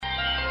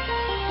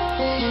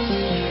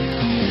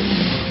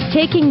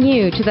Taking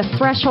you to the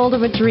threshold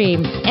of a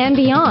dream and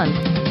beyond.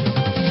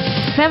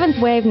 Seventh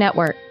Wave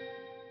Network.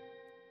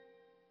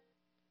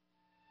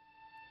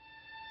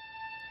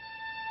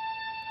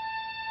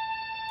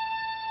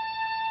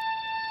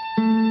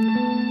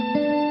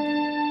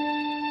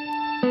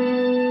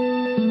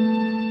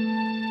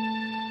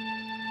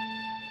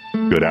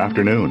 Good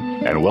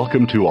afternoon, and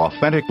welcome to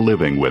Authentic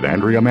Living with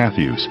Andrea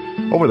Matthews.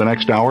 Over the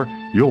next hour,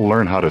 you'll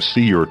learn how to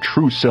see your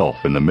true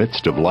self in the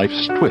midst of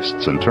life's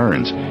twists and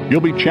turns.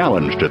 You'll be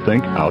challenged to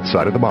think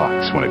outside of the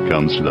box when it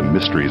comes to the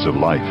mysteries of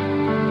life.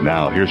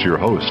 Now, here's your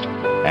host,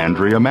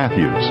 Andrea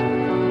Matthews.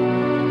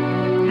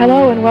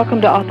 Hello, and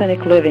welcome to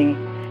Authentic Living.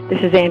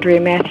 This is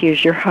Andrea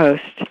Matthews, your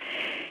host.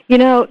 You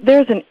know,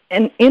 there's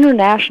an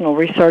international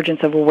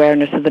resurgence of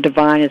awareness of the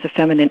divine as a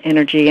feminine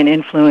energy and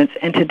influence,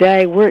 and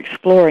today we're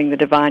exploring the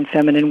divine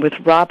feminine with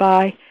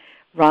Rabbi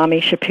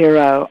Rami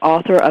Shapiro,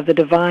 author of The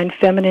Divine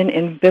Feminine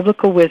in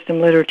Biblical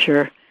Wisdom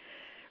Literature.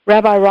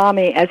 Rabbi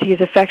Rami, as he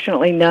is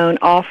affectionately known,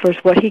 offers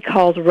what he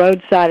calls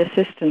roadside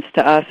assistance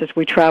to us as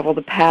we travel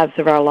the paths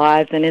of our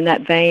lives, and in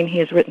that vein he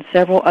has written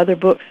several other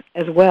books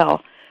as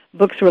well.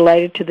 Books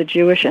related to the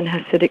Jewish and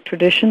Hasidic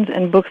traditions,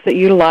 and books that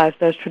utilize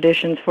those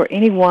traditions for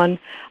anyone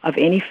of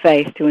any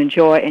faith to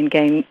enjoy and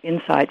gain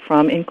insight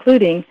from,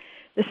 including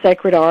The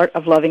Sacred Art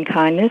of Loving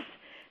Kindness,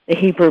 The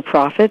Hebrew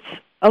Prophets,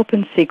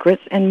 Open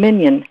Secrets, and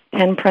Minyan,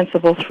 10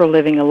 Principles for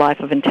Living a Life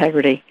of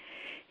Integrity.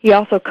 He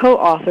also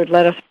co-authored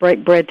Let Us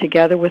Break Bread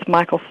Together with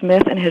Michael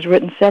Smith and has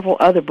written several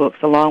other books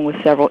along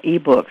with several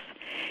e-books.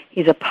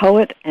 He's a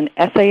poet, an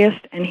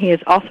essayist, and he is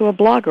also a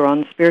blogger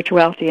on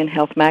Spirituality and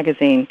Health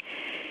magazine.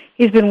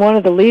 He's been one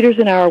of the leaders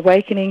in our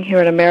awakening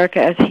here in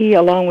America as he,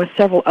 along with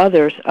several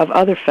others of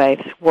other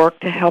faiths, work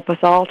to help us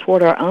all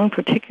toward our own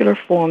particular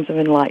forms of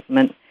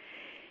enlightenment.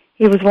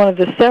 He was one of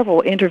the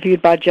several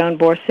interviewed by Joan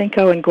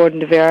Borysenko and Gordon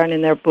DeVaron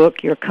in their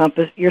book, Your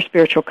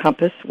Spiritual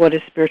Compass, What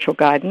is Spiritual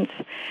Guidance,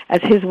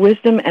 as his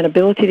wisdom and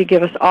ability to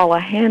give us all a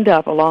hand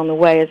up along the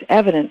way is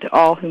evident to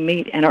all who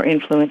meet and are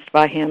influenced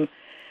by him.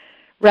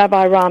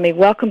 Rabbi Rami,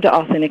 welcome to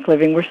Authentic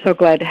Living. We're so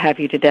glad to have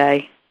you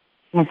today.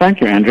 Well,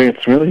 thank you, Andrea.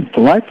 It's really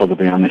delightful to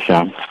be on the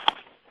show.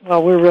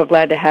 Well, we're real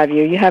glad to have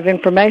you. You have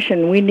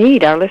information we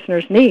need, our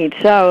listeners need,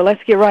 so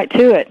let's get right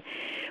to it.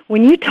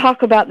 When you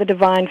talk about the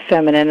divine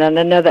feminine, and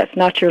I know that's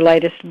not your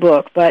latest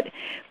book, but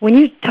when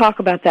you talk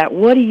about that,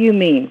 what do you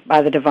mean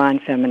by the divine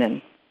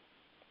feminine?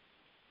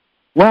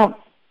 Well,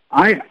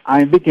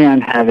 I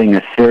began having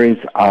a series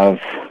of,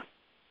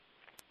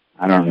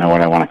 I don't know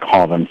what I want to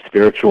call them,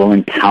 spiritual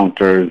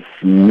encounters,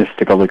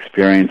 mystical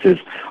experiences.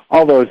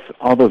 All those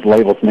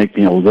labels make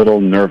me a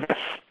little nervous.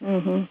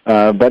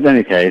 Mm-hmm. But in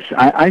any case,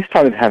 I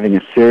started having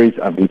a series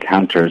of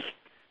encounters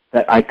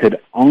that I could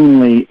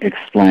only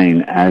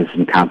explain as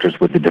encounters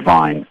with the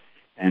divine.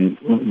 And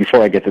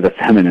before I get to the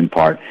feminine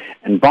part,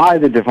 and by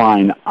the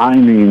divine, I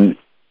mean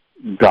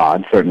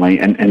God, certainly.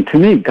 And to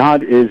me,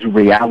 God is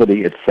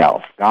reality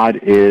itself.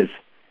 God is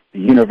the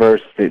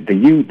universe, the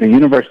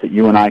universe that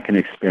you and I can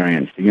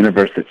experience, the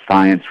universe that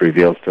science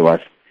reveals to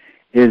us,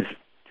 is,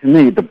 to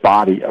me, the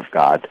body of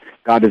God.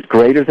 God is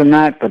greater than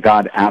that, but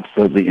God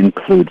absolutely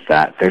includes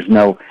that. There's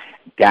no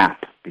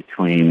gap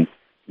between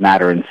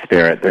matter and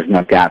spirit. There's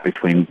no gap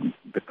between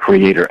the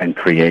creator and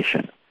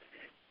creation.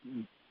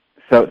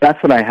 So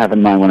that's what I have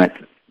in mind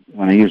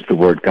when I use the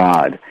word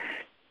God.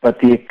 But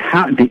the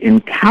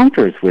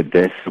encounters with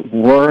this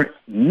were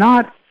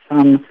not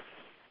some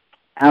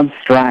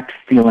abstract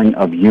feeling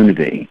of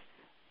unity,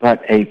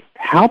 but a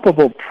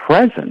palpable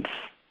presence.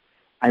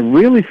 I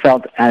really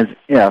felt as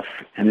if,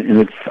 and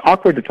it's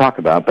awkward to talk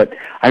about, but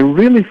I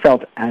really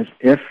felt as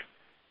if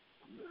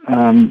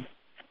the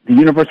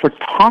universe were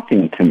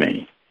talking to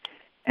me.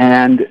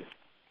 And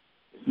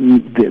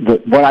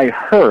what I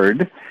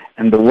heard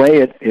and the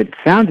way it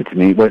sounded to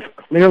me was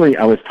clearly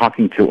I was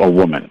talking to a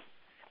woman.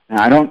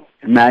 Now, I don't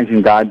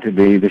imagine God to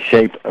be the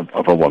shape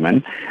of a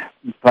woman,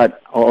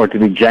 or to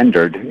be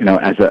gendered,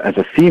 as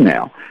a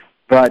female.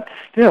 But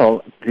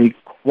still, the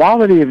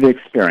quality of the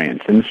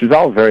experience, and this is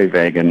all very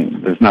vague,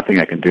 and there's nothing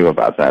I can do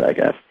about that, I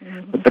guess.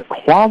 Mm-hmm. But the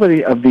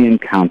quality of the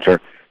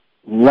encounter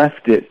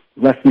left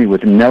me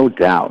with no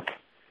doubt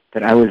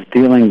that I was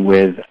dealing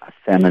with a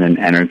feminine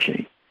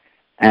energy.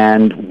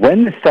 And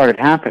when this started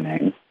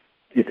happening,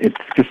 it's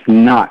just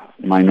not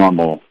my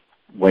normal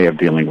way of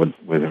dealing with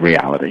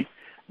reality.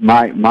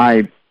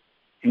 My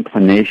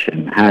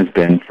inclination has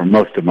been for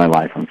most of my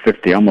life. I'm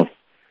 57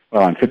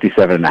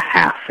 and a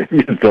half.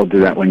 You can still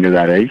do that when you're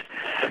that age.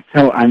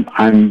 So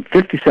I'm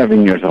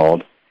 57 years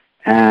old,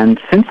 and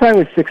since I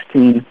was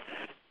 16,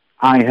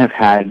 I have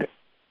had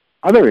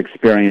other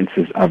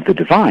experiences of the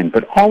divine,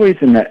 but always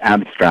in that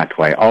abstract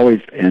way,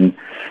 always in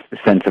the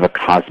sense of a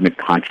cosmic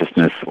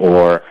consciousness,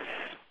 or,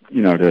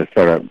 to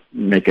sort of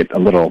make it a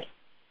little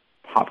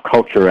pop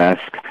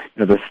culture-esque,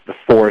 the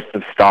Force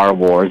of Star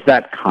Wars,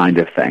 that kind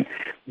of thing.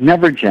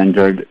 Never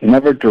gendered,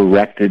 never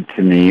directed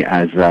to me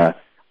as a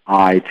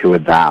I to a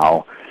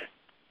thou,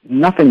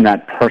 nothing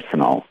that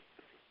personal.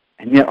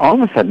 And yet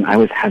all of a sudden I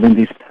was having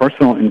these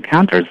personal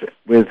encounters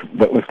with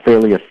what was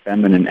clearly a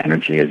feminine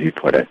energy, as you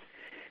put it.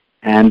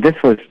 And this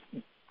was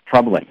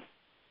troubling.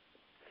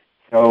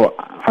 So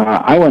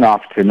I went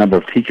off to a number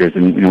of teachers,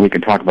 and we can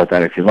talk about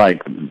that if you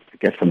like, to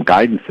get some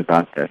guidance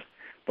about this.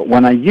 But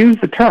when I use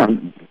the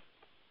term,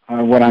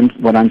 what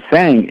I'm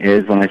saying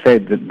is, when I say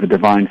the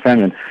divine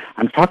feminine,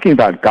 I'm talking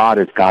about God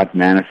as God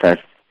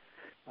manifests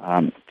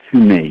to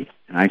me,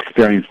 and I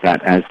experience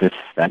that as this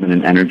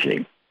feminine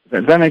energy.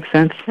 Does that make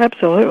sense?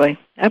 Absolutely.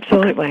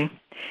 Okay.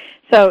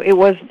 So it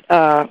was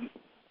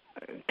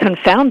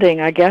confounding,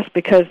 I guess,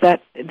 because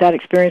that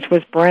experience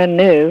was brand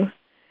new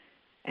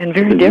and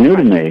very different. New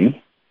to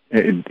me.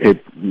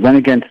 It went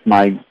against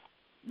my,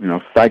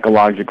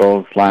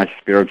 psychological /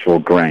 spiritual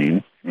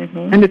grain,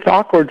 and it's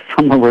awkward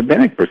from a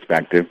rabbinic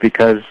perspective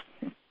because,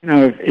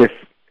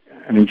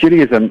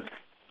 Judaism,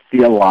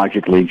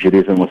 theologically,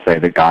 Judaism will say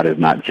that God is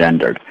not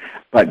gendered,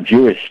 but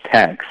Jewish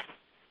texts,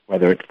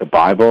 whether it's the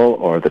Bible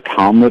or the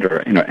Talmud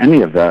or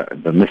any of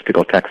the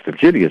mystical texts of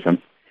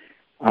Judaism,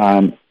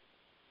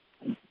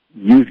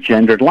 use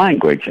gendered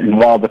language. And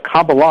while the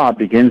Kabbalah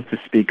begins to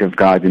speak of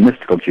God in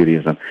mystical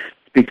Judaism,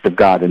 speaks of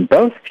God in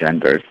both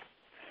genders,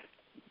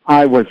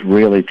 I was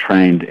really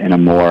trained in a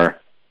more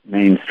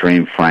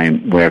mainstream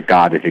frame where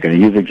God, if you're going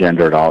to use a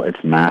gender at all,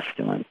 it's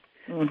masculine.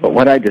 But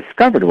what I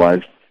discovered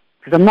was,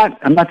 because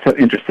I'm not so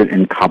interested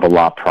in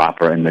Kabbalah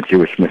proper and the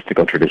Jewish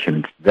mystical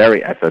tradition. It's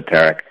very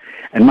esoteric,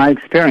 and my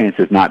experience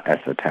is not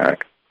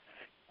esoteric.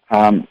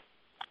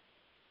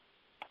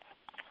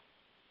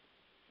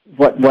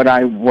 What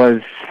I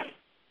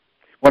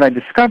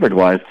discovered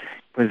was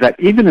that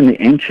even in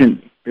the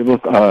ancient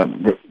biblical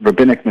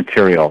rabbinic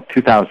material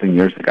 2,000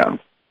 years ago,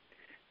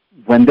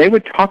 when they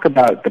would talk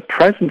about the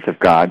presence of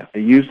God, they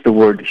used the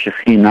word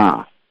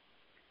Shekhinah,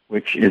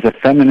 which is a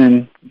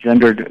feminine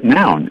gendered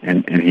noun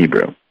in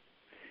Hebrew.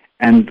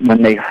 And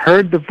when they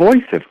heard the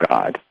voice of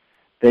God,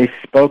 they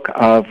spoke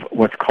of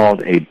what's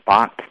called a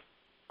bat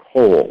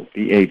kol,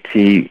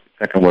 B-A-T,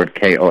 second word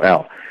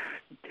K-O-L.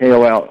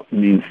 K-O-L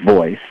means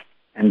voice,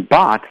 and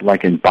bat,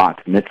 like in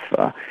bat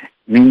mitzvah,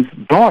 means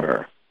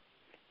daughter.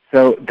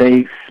 So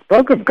they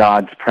spoke of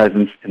God's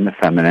presence in the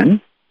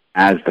feminine,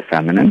 as the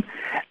feminine,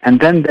 and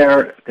then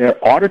their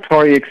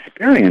auditory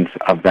experience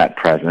of that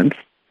presence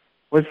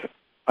was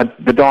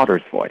the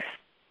daughter's voice.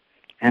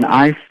 And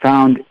I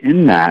found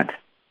in that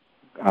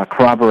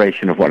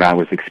corroboration of what I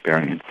was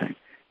experiencing.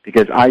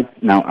 Because I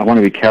want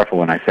to be careful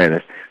when I say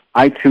this.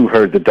 I, too,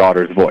 heard the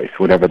daughter's voice,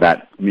 whatever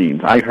that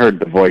means. I heard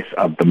the voice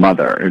of the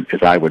mother,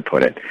 as I would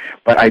put it.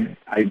 But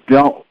I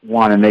don't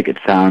want to make it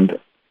sound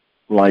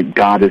like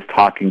God is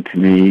talking to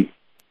me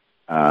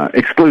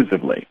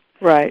exclusively.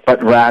 Right.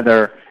 But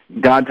rather,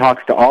 God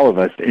talks to all of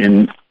us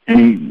in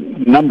any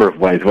number of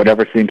ways,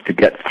 whatever seems to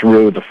get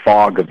through the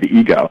fog of the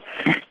ego.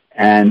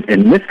 And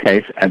in this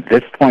case, at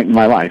this point in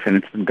my life, and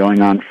it's been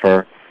going on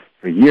for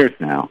years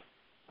now,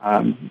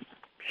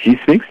 she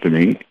speaks to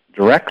me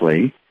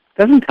directly,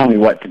 doesn't tell me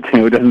what to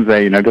do, doesn't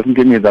say, doesn't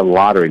give me the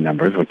lottery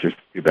numbers, which is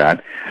too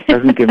bad,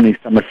 doesn't give me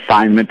some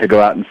assignment to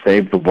go out and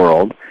save the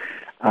world,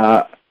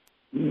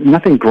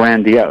 nothing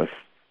grandiose.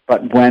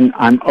 But when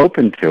I'm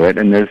open to it,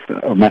 and there's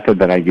a method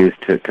that I use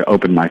to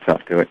open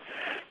myself to it,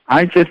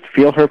 I just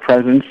feel her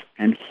presence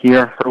and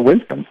hear her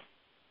wisdom,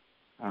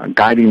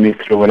 guiding me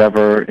through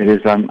whatever it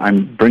is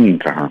I'm bringing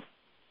to her.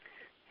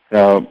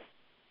 So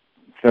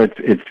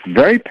it's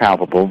very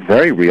palpable,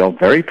 very real,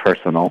 very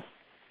personal.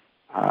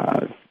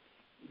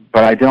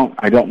 But I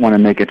don't want to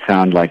make it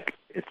sound like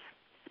it's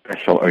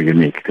special or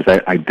unique,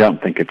 because I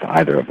don't think it's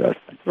either of those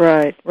things.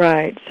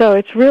 Right. So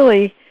it's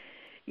really,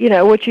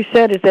 what you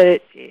said is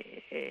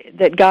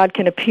that God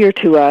can appear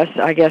to us,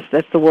 I guess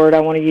that's the word I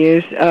want to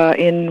use,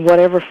 in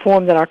whatever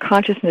form that our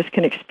consciousness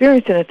can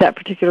experience. And at that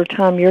particular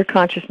time, your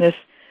consciousness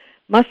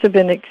must have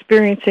been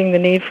experiencing the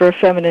need for a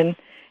feminine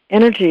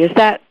energy.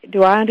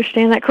 Do I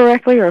understand that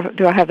correctly, or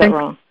do I have that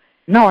wrong?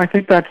 No, I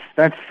think that's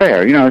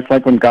fair. It's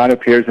like when God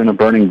appears in a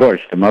burning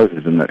bush to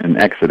Moses in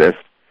Exodus.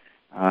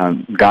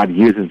 God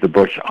uses the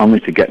bush only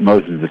to get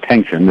Moses'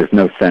 attention. There's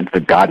no sense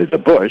that God is a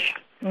bush.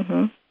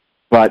 Mm-hmm.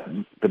 But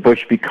the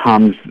bush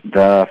becomes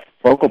the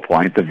focal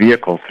point, the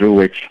vehicle through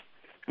which,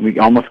 we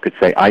almost could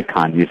say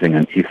icon, using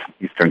an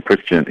Eastern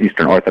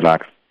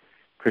Orthodox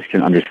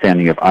Christian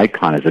understanding of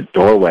icon as a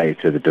doorway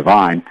to the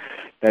divine,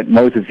 that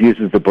Moses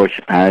uses the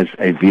bush as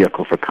a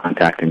vehicle for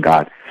contacting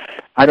God.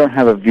 I don't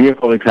have a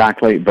vehicle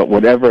exactly, but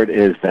whatever it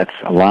is that's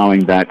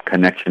allowing that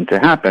connection to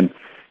happen,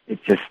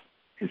 it just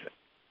is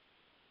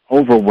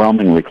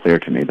overwhelmingly clear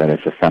to me that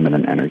it's a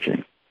feminine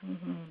energy.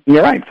 Mm-hmm.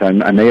 You're right. So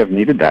I may have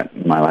needed that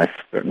in my life.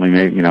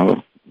 Certainly,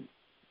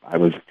 I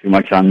was too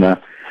much on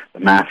the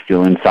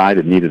masculine side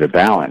and needed a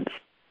balance,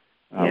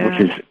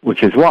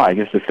 which is why, I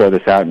guess, to throw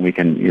this out, and we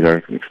can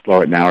either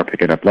explore it now or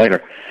pick it up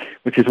later,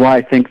 which is why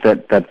I think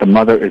that the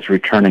mother is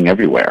returning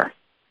everywhere.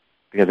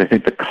 Because I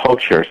think the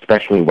culture,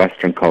 especially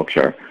Western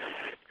culture,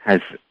 has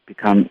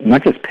become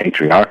not just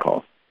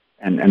patriarchal,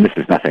 and this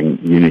is nothing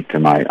unique to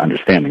my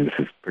understanding, this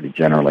is pretty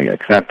generally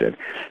accepted,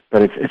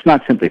 but it's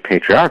not simply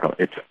patriarchal,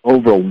 it's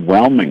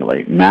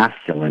overwhelmingly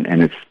masculine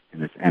in its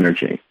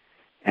energy,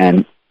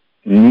 and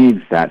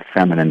needs that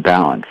feminine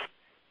balance.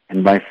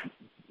 And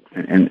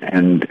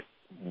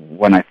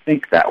when I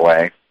think that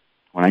way,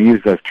 when I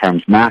use those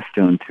terms,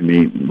 masculine to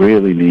me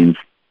really means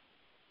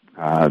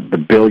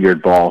the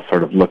billiard ball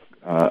sort of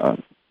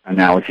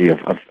analogy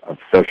of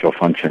social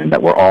functioning,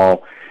 that we're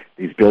all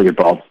these billiard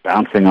balls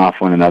bouncing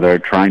off one another,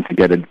 trying to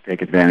get an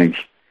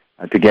advantage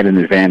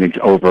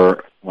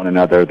over one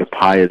another. The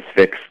pie is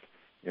fixed.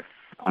 If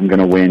I'm going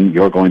to win,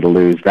 you're going to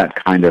lose. That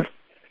kind of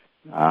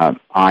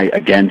I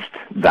against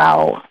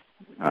thou,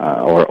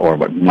 or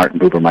what Martin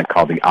Buber might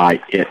call the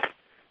I-it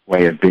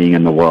way of being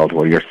in the world,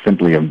 where you're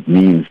simply a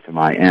means to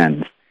my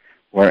ends.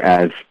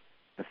 Whereas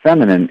the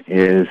feminine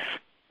is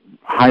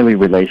highly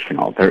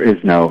relational. There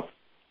is no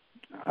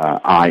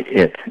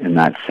I-it in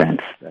that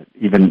sense. That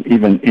even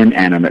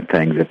inanimate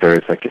things, if there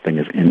is such a thing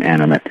as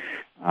inanimate,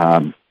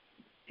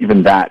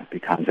 even that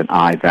becomes an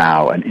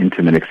I-thou, an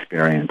intimate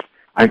experience.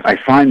 I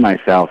find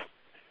myself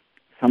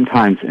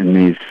sometimes in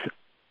these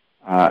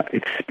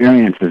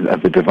experiences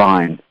of the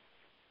divine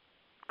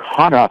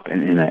caught up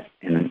in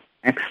an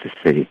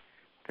ecstasy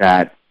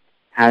that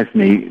has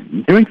me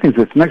doing things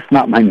that's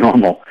not my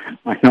normal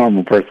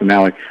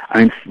personality. I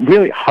mean,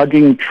 really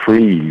hugging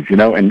trees,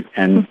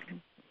 and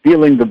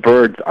feeling the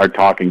birds are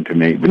talking to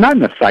me, but not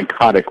in a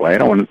psychotic way. I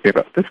don't want to say,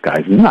 this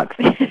guy's nuts.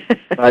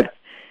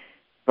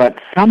 but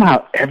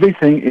somehow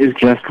everything is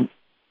just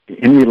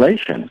in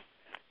relation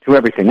to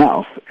everything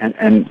else,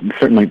 and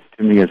certainly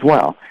to me as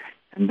well.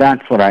 And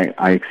that's what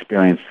I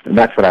experience.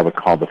 That's what I would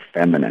call the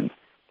feminine,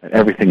 that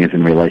everything is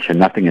in relation,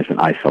 nothing is in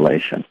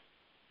isolation.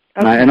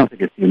 And I don't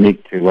think it's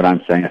unique to what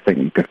I'm saying. I think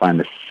you can find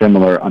a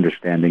similar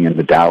understanding in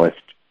the Taoist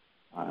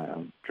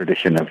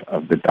tradition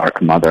of the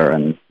Dark Mother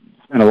and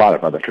a lot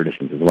of other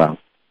traditions as well.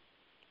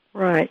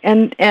 Right,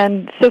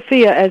 and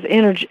Sophia as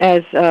energy,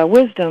 as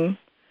wisdom,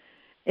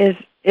 is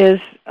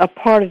a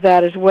part of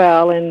that as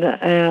well. In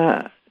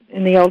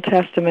the Old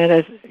Testament,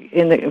 as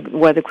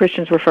what the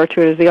Christians refer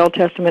to it as the Old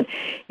Testament,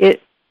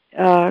 it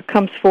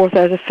comes forth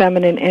as a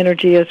feminine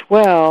energy as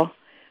well.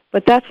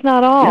 But that's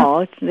not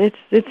all. Yeah.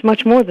 It's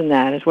much more than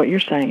that, is what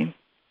you're saying.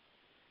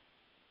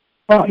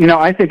 Well,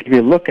 I think if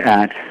you look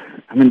at,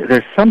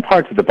 there's some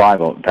parts of the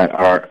Bible that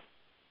are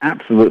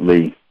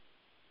absolutely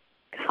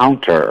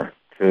counter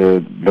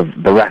to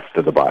the rest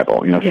of the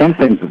Bible. Some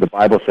things that the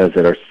Bible says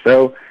that are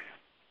so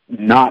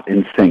not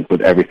in sync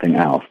with everything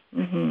else.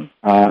 Mm-hmm.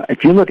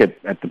 If you look at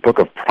the book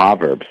of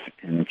Proverbs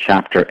in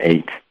chapter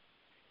 8,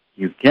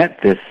 you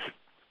get this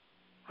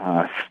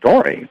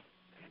story.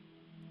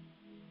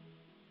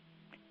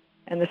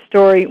 And the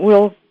story,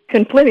 we'll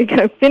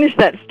finish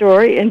that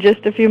story in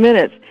just a few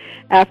minutes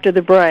after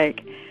the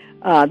break.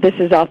 This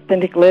is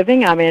Authentic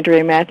Living. I'm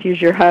Andrea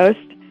Matthews, your host,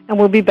 and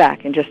we'll be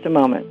back in just a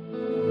moment.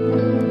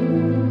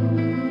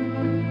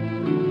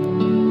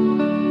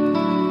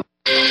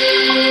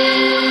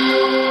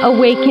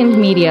 Awakened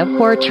Media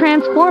for a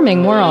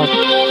transforming world.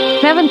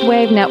 Seventh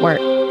Wave Network.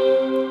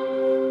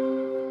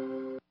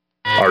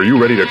 Are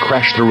you ready to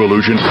crash through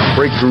illusion,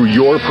 break through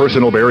your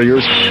personal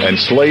barriers, and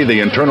slay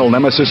the internal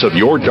nemesis of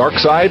your dark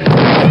side?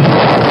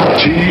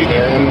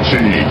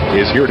 TNT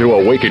is here to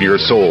awaken your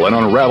soul and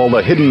unravel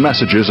the hidden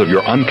messages of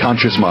your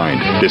unconscious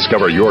mind.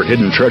 Discover your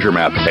hidden treasure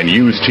map and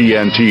use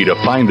TNT to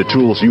find the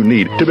tools you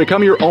need to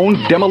become your own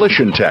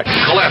demolition tech.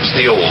 Collapse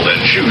the old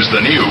and choose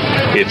the new.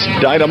 It's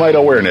Dynamite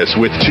Awareness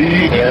with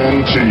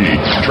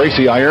TNT.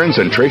 Tracy Irons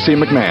and Tracy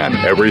McMahon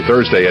every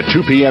Thursday at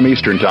 2 p.m.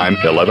 Eastern Time,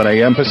 11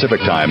 a.m.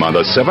 Pacific Time on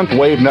the 7th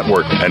Wave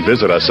Network, and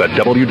visit us at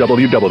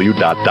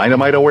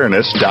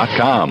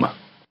www.dynamiteawareness.com.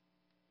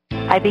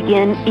 I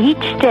begin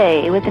each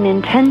day with an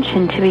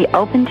intention to be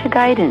open to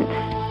guidance,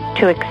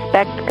 to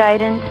expect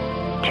guidance,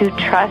 to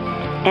trust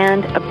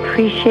and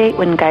appreciate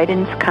when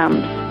guidance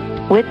comes.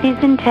 With these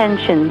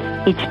intentions,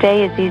 each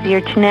day is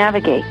easier to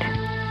navigate.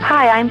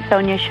 Hi, I'm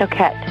Sonia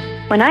Choquette.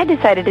 When I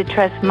decided to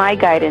trust my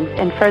guidance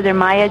and further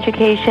my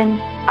education,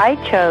 I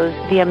chose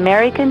the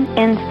American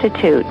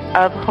Institute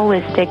of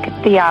Holistic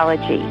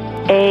Theology,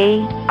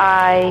 AIHT,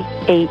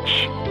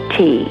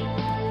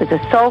 with a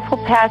soulful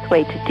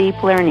pathway to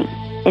deep learning.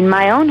 In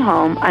my own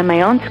home, on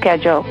my own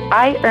schedule,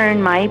 I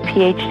earned my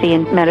PhD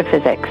in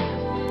metaphysics.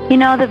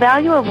 The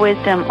value of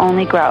wisdom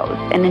only grows,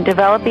 and in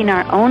developing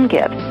our own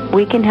gifts,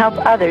 we can help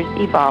others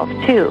evolve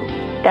too.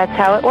 That's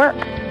how it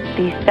works.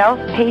 These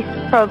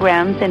self-paced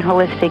programs in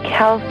holistic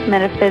health,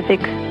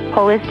 metaphysics,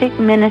 holistic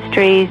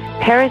ministries,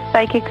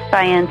 parapsychic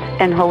science,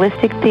 and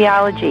holistic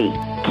theology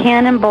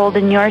can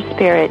embolden your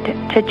spirit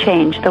to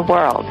change the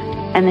world.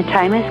 And the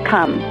time has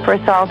come for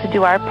us all to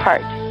do our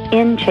part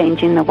in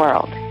changing the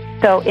world.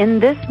 So in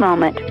this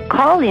moment,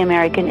 call the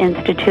American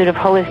Institute of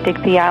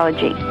Holistic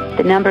Theology.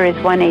 The number is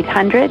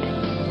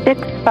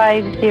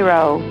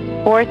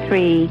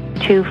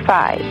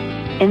 1-800-650-4325.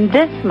 In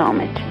this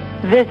moment,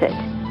 visit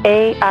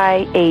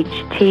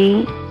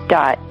AIHT.edu.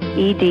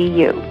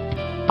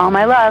 All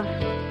my love.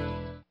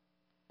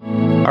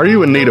 Are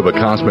you in need of a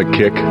cosmic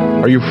kick?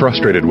 Are you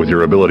frustrated with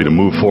your ability to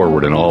move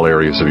forward in all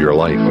areas of your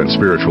life and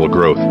spiritual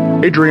growth?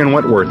 Adrian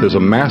Wentworth is a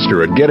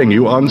master at getting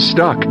you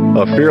unstuck.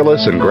 A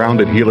fearless and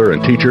grounded healer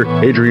and teacher,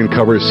 Adrian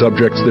covers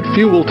subjects that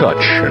few will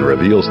touch and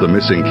reveals the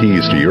missing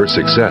keys to your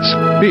success.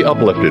 Be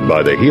uplifted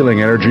by the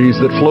healing energies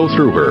that flow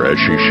through her as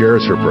she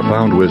shares her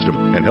profound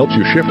wisdom and helps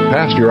you shift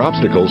past your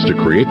obstacles to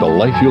create the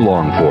life you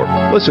long for.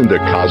 Listen to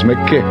Cosmic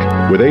Kick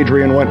with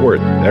Adrian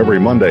Wentworth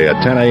every Monday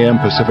at 10 a.m.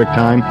 Pacific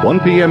Time,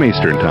 1 p.m.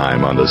 Eastern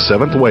Time on the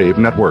Seventh Wave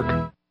Network.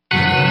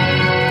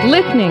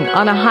 Listening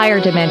on a higher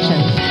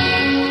dimension.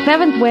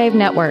 Seventh Wave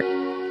Network.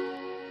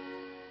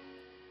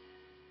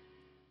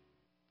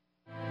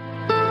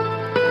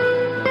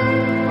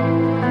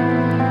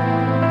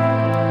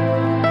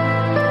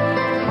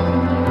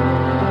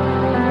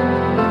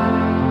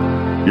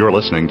 You're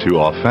listening to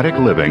Authentic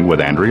Living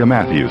with Andrea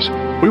Matthews.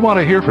 We want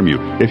to hear from you.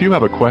 If you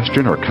have a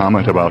question or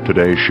comment about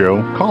today's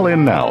show, call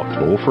in now,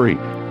 toll free.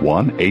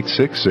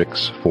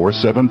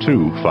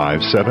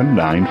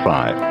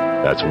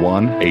 1-866-472-5795. That's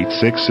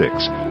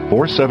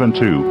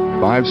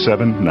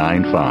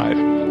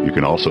 1-866-472-5795. You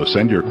can also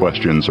send your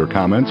questions or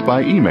comments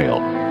by email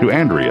to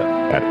Andrea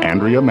at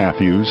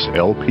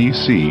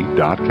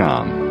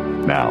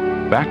AndreaMatthewsLPC.com.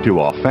 Now, back to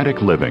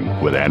Authentic Living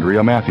with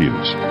Andrea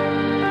Matthews.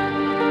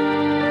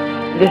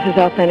 This is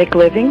Authentic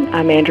Living.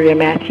 I'm Andrea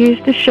Matthews.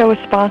 This show is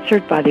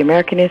sponsored by the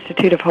American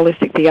Institute of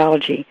Holistic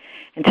Theology.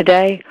 And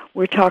today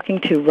we're talking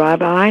to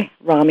Rabbi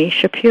Rami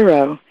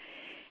Shapiro.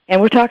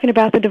 And we're talking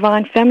about the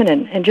divine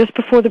feminine. And just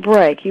before the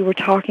break, you were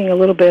talking a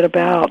little bit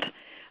about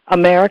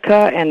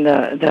America and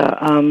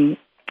the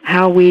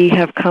how we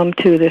have come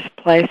to this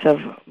place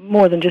of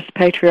more than just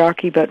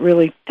patriarchy, but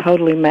really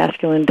totally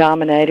masculine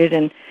dominated.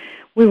 And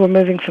we were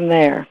moving from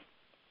there.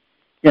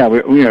 Yeah,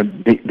 we are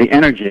the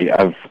energy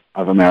of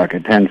America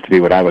tends to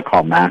be what I would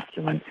call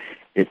masculine.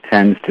 It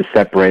tends to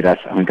separate us.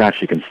 I mean, gosh,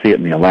 you can see it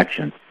in the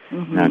election.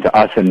 To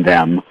us and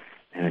them,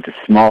 and into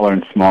smaller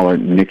and smaller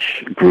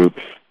niche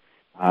groups,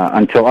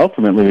 until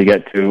ultimately we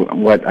get to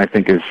what I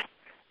think is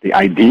the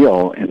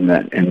ideal in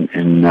a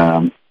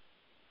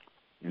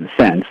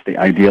sense, the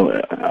ideal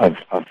of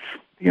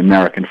the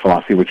American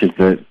philosophy, which is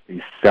the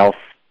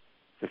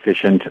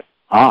self-sufficient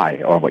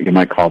I, or what you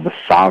might call the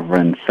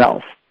sovereign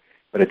self.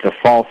 But it's a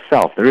false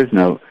self. There is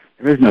no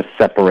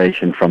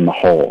separation from the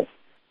whole.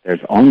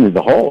 There's only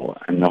the whole,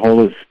 and the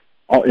whole is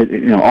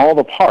all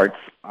the parts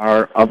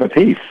are of a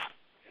piece.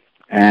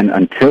 And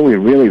until we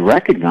really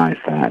recognize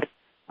that,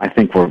 I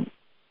think we're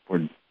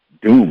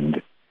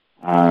doomed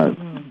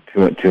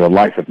to a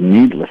life of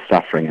needless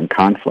suffering and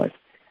conflict.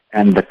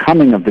 And the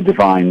coming of the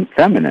divine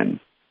feminine,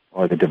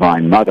 or the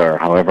divine mother,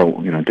 however,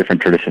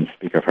 different traditions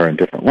speak of her in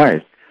different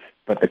ways.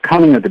 But the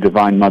coming of the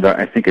divine mother,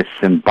 I think, is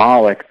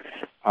symbolic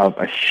of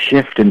a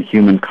shift in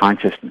human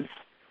consciousness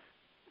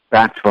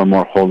back to a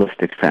more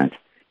holistic sense.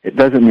 It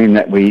doesn't mean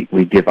that we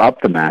give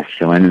up the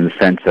masculine in the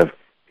sense of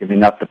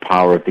giving up the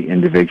power of the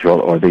individual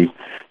or the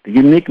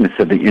uniqueness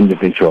of the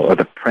individual or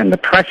the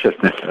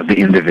preciousness of the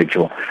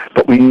individual,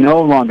 but we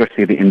no longer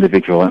see the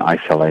individual in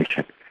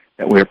isolation,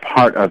 that we're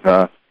part of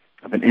an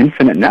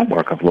infinite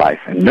network of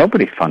life, and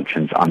nobody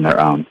functions on their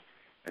own.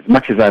 As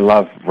much as I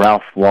love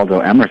Ralph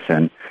Waldo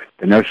Emerson,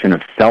 the notion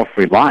of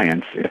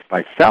self-reliance, if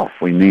by self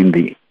we mean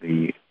the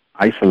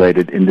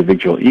isolated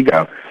individual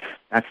ego,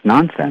 that's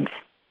nonsense.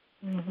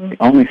 The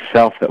only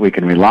self that we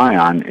can rely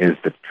on is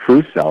the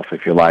true self,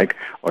 if you like,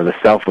 or the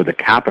self with a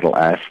capital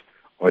S,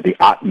 or the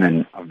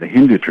Atman of the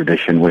Hindu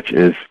tradition, which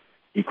is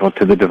equal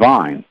to the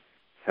divine.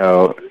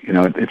 So,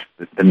 it's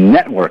the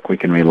network we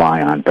can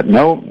rely on, but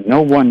no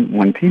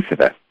one piece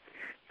of it.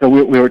 So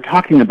we were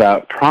talking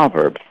about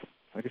Proverbs.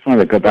 I just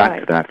wanted to go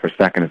back to that for a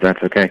second, if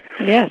that's okay.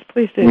 Yes,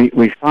 please do.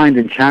 We find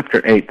in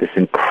chapter 8 this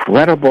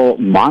incredible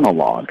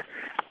monologue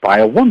by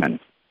a woman,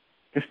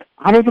 just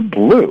out of the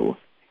blue.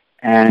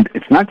 And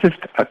it's not just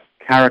a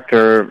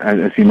character,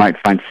 as you might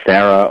find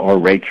Sarah or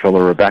Rachel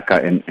or Rebecca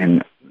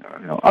in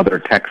other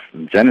texts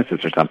in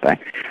Genesis or something.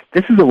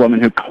 This is a woman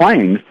who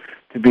claims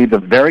to be the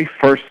very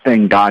first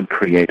thing God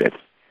created.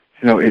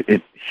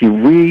 She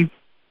reinvents,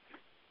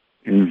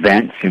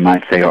 you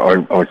might say,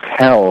 or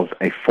tells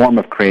a form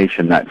of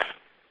creation that's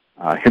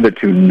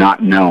hitherto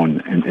not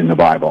known in the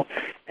Bible.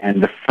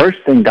 And the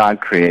first thing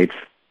God creates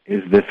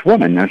is this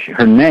woman. Now,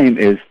 her name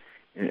is,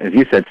 as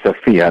you said,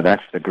 Sophia.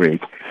 That's the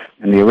Greek.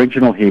 In the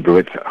original Hebrew,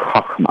 it's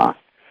Chokhmah.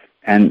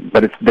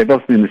 But they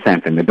both mean the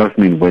same thing. They both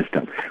mean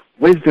wisdom.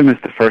 Wisdom is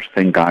the first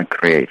thing God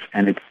creates,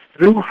 and it's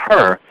through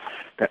her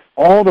that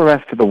all the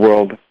rest of the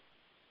world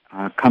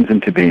comes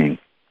into being.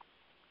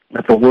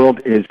 That the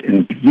world is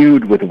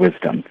imbued with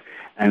wisdom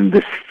and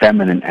this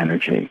feminine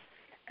energy.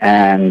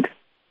 And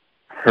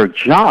her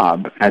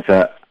job as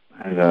a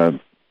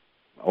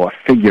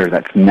figure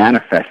that's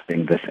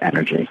manifesting this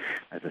energy,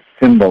 as a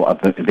symbol of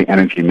the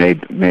energy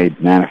made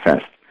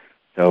manifest.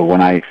 So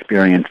when I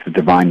experience the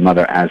Divine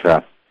Mother as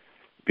a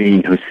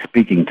being who's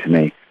speaking to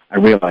me, I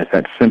realize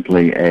that's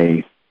simply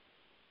I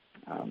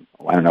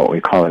don't know what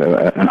we call it,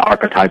 an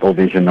archetypal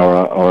vision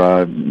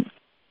or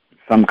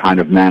some kind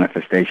of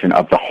manifestation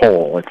of the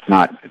whole. It's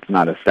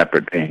not a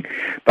separate being.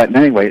 But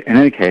anyway, in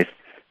any case,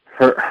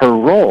 her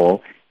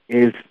role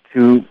is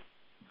to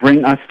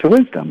bring us to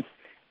wisdom.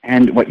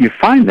 And what you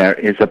find there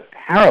is a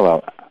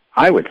parallel,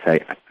 I would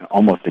say,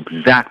 almost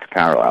exact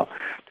parallel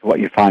to what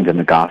you find in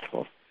the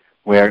Gospels,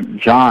 where in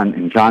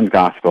John's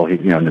Gospel,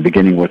 in the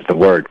beginning was the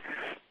Word.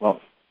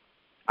 Well,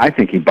 I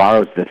think he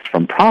borrows this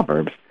from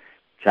Proverbs,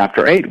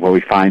 chapter 8, where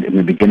we find in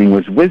the beginning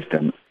was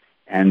wisdom.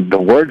 And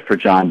the word for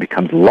John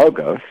becomes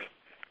logos,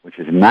 which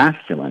is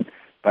masculine.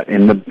 But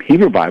in the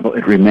Hebrew Bible,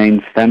 it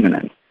remains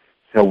feminine.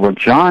 So where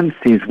John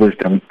sees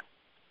wisdom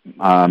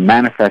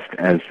manifest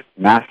as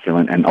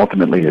masculine and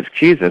ultimately as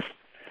Jesus,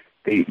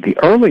 the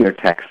earlier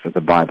texts of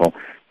the Bible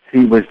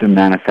see wisdom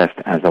manifest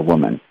as a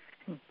woman.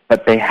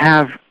 But they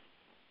have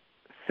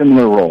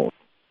similar roles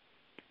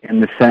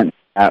in the sense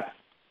that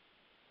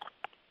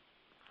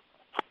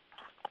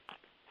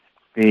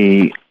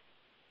the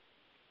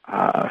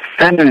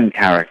feminine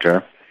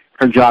character,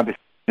 her job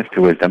is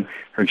to wisdom.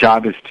 Her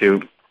job is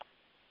to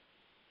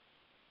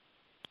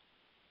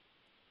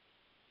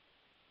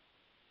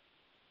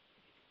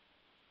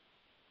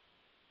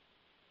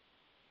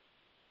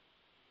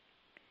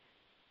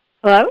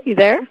Hello, you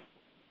there?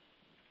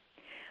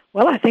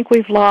 Well, I think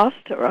we've lost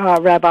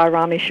Rabbi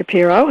Rami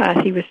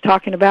Shapiro. He was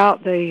talking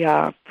about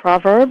the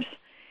Proverbs,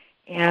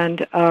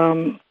 and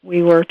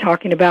we were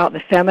talking about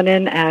the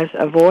feminine as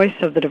a voice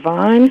of the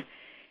divine,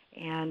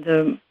 and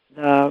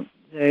the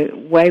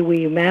way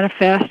we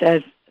manifest,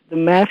 as the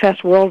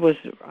manifest world was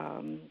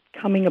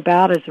coming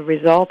about as a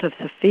result of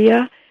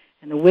Sophia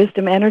and the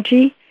wisdom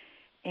energy.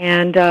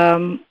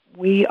 And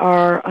we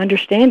are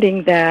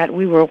understanding that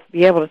we will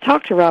be able to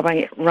talk to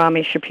Rabbi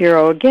Rami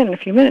Shapiro again in a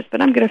few minutes,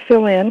 but I'm going to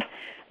fill in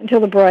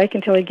until the break,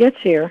 until he gets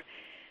here.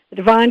 The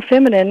divine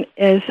feminine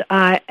is,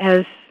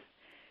 as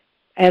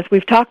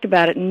we've talked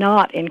about it,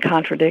 not in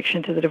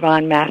contradiction to the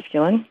divine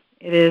masculine.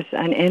 It is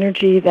an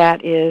energy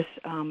that is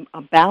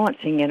a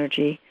balancing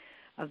energy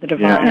of the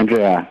divine. Yeah,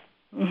 Andrea.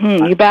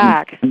 Mm-hmm. You're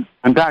back.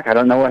 I'm back. I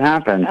don't know what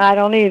happened. I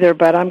don't either,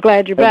 but I'm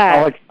glad you're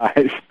back.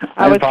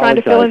 I was trying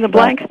to fill in the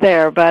blanks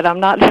there, but I'm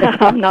not.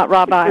 I'm not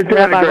Rabbi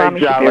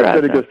Rami Shapiro. I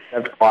should have just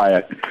kept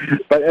quiet.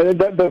 But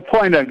the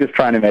point I'm just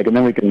trying to make, and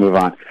then we can move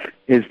on,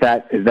 is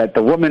that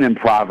the woman in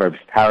Proverbs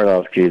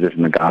parallels Jesus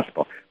in the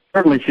Gospel.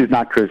 Certainly, she's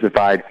not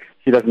crucified.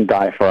 She doesn't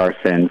die for our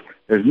sins.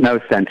 There's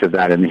no sense of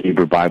that in the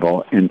Hebrew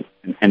Bible in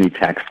any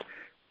text.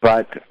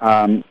 But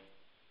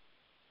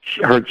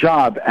her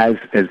job, as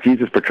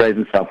Jesus portrays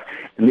himself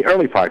in the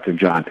early parts of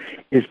John,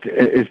 is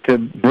to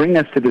bring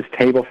us to this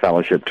table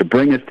fellowship, to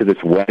bring us to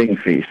this wedding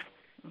feast.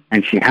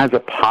 And she has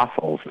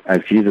apostles,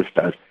 as Jesus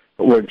does.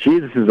 But where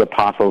Jesus'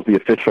 apostles, the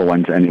official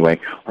ones anyway,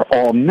 are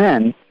all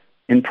men,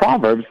 in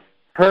Proverbs,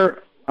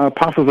 her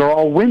apostles are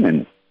all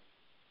women.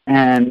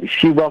 And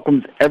she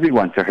welcomes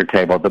everyone to her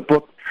table. The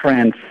book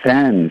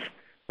transcends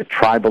the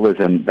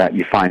tribalism that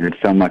you find in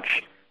so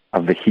much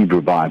of the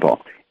Hebrew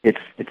Bible. It's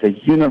a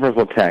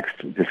universal text,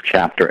 this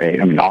chapter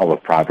 8. I mean, all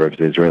of Proverbs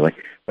is really,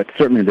 but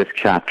certainly this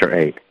chapter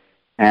 8.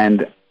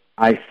 And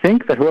I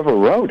think that whoever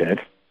wrote it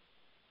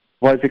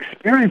was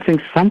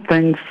experiencing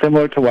something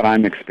similar to what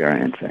I'm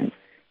experiencing.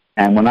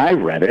 And when I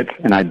read it,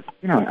 and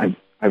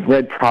I've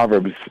read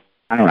Proverbs,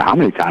 I don't know how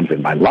many times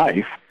in my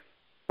life,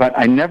 but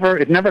it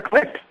never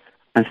clicked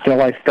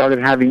until I started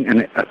having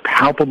a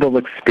palpable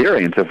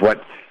experience of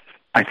what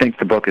I think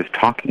the book is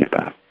talking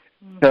about.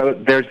 So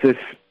there's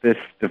this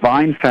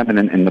divine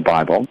feminine in the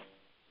Bible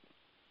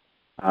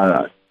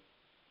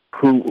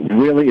who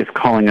really is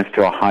calling us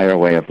to a higher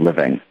way of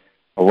living,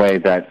 a way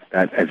that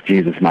as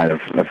Jesus might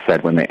have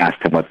said when they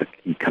asked him what the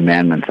key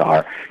commandments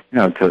are,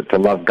 to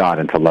love God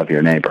and to love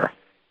your neighbor.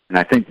 And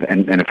I think,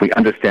 and if we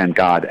understand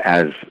God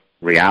as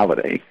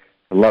reality,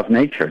 to love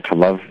nature, to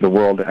love the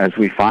world as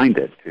we find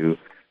it, to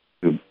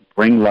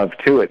bring love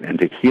to it and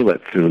to heal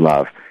it through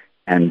love.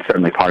 And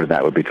certainly part of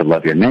that would be to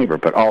love your neighbor,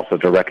 but also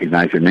to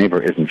recognize your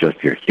neighbor isn't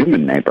just your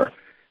human neighbor,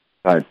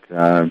 but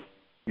the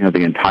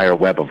entire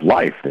web of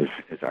life is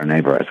our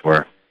neighbor, as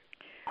we're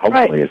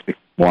hopefully it's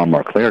become more and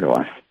more clear to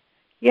us.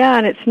 Yeah,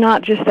 and it's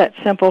not just that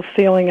simple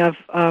feeling of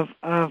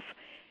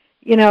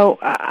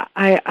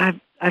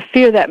I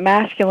fear that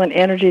masculine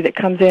energy that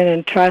comes in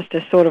and tries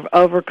to sort of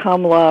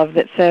overcome love,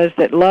 that says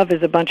that love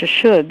is a bunch of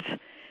shoulds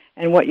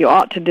and what you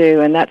ought to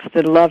do, and that's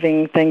the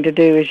loving thing to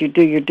do, is you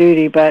do your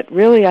duty. But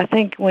really, I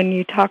think when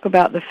you talk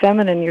about the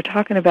feminine, you're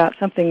talking about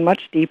something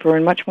much deeper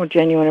and much more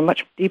genuine and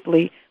much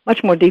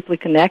more deeply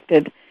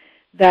connected.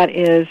 That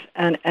is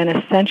an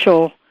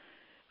essential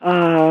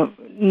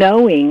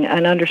knowing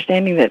and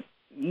understanding that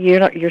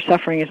your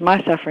suffering is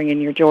my suffering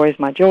and your joy is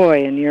my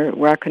joy, and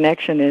where our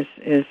connection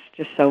is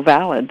just so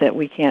valid that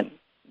we can't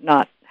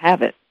not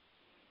have it.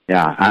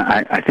 Yeah,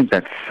 I think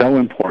that's so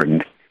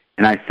important.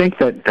 And I think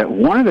that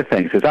one of the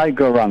things, as I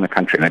go around the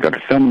country, and I go to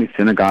so many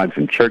synagogues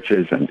and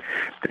churches and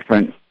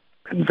different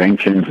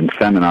conventions and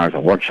seminars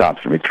and workshops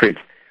and retreats,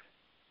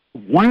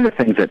 one of the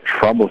things that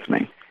troubles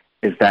me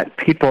is that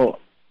people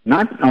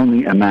not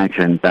only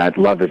imagine that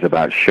love is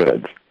about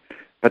shoulds,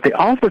 but they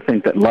also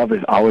think that love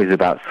is always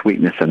about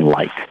sweetness and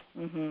light.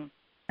 Mm-hmm.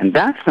 And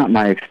that's not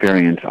my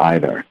experience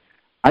either.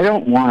 I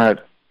don't want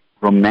to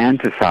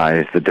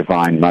romanticize the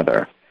Divine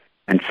Mother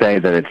and say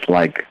that it's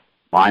like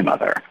my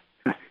mother,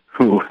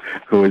 who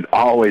is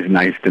always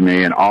nice to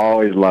me and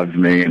always loves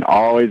me and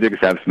always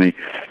accepts me.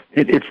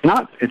 It's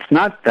not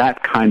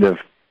that kind of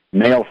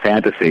male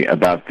fantasy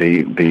about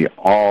the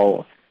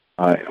all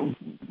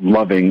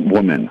loving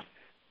woman.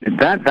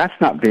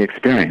 That's not the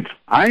experience.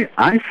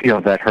 I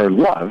feel that her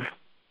love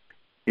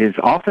is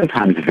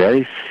oftentimes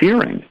very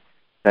searing,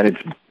 that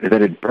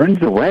it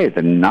burns away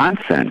the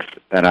nonsense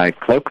that I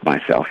cloak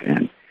myself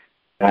in,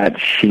 that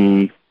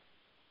she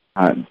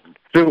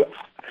through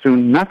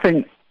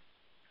nothing,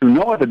 through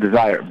no other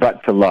desire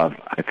but to love,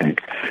 I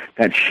think,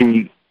 that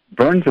she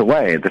burns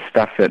away the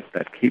stuff that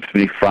keeps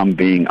me from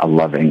being a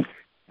loving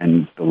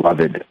and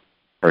beloved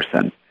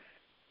person.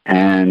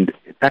 And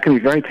that can be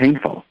very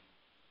painful.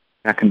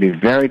 That can be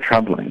very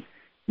troubling.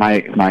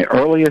 My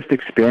earliest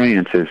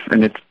experiences,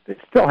 and it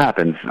still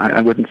happens,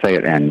 I wouldn't say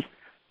it ends,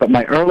 but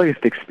my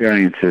earliest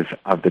experiences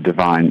of the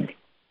Divine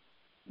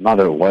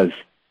Mother was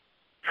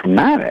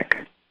traumatic,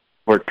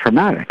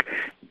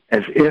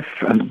 as if,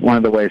 and one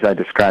of the ways I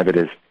describe it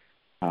is,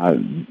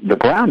 the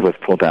ground was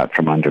pulled out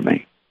from under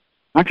me.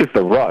 Not just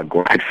the rug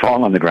where I'd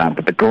fall on the ground,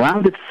 but the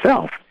ground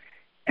itself.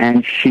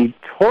 And she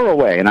tore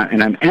away, and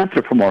I'm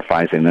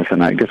anthropomorphizing this,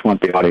 and I just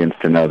want the audience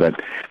to know that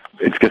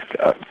it's just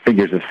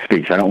figures of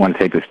speech. I don't want to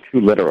take this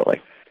too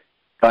literally.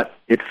 But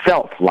it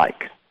felt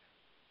like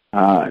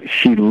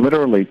she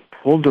literally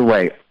pulled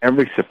away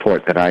every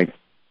support that I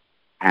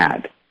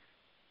had,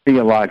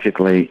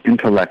 theologically,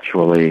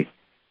 intellectually,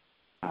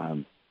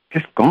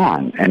 just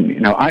gone.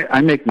 And,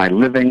 I make my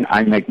living,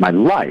 I make my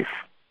life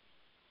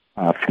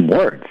from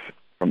words,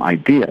 from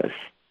ideas.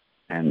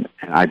 And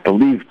I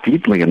believe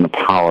deeply in the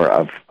power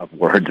of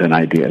words and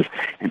ideas.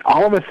 And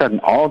all of a sudden,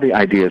 all the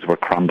ideas were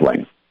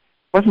crumbling.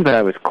 It wasn't that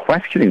I was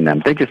questioning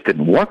them. They just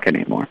didn't work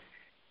anymore.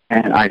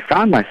 And I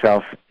found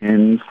myself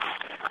in,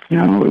 we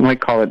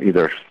might call it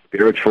either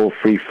spiritual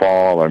free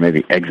fall or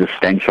maybe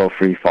existential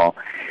free fall.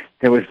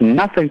 There was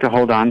nothing to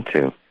hold on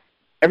to.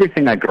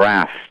 Everything I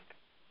grasped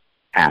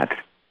at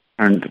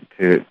turned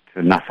to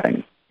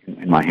nothing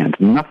in my hands.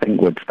 Nothing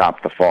would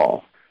stop the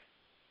fall.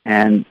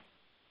 And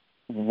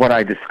what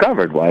I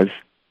discovered was,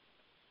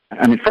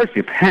 first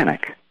you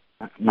panic.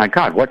 My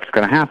God, what's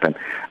going to happen?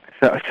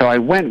 So I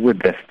went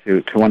with this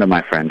to one of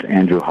my friends,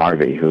 Andrew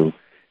Harvey, who,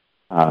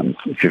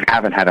 if you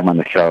haven't had him on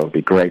the show, it would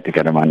be great to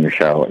get him on your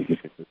show. He's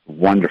a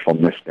wonderful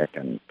mystic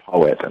and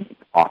poet and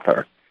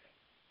author.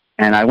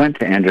 And I went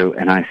to Andrew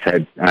and I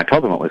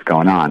told him what was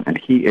going on, and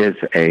he is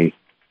a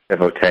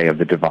devotee of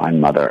the Divine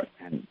Mother,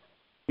 and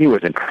he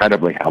was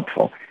incredibly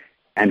helpful.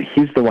 And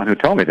he's the one who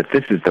told me that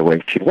this is the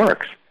way she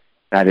works,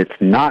 that it's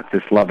not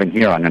this loving,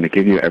 here, I'm going to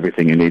give you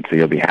everything you need so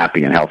you'll be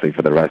happy and healthy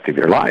for the rest of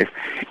your life.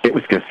 It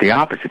was just the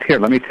opposite. Here,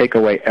 let me take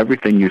away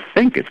everything you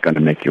think is going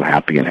to make you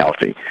happy and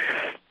healthy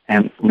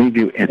and leave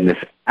you in this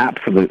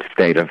absolute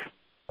state of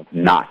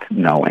not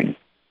knowing.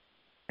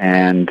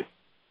 And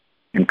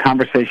in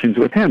conversations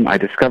with him, I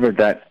discovered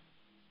that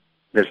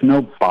there's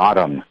no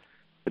bottom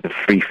to the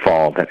free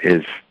fall that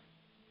is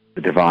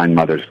the Divine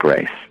Mother's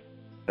grace.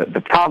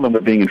 The problem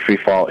with being in free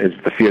fall is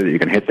the fear that you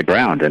can hit the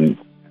ground and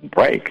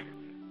break.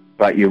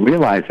 But you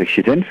realize that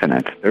she's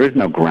infinite. There is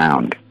no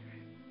ground.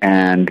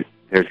 And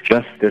there's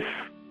just this,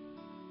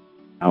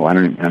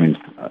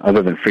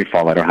 other than free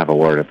fall, I don't have a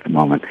word at the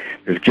moment.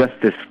 There's just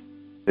this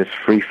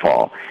free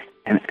fall.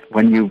 And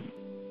when you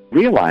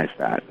realize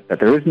that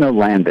there is no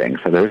landing,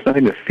 so there is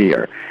nothing to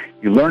fear,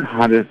 you learn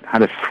how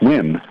to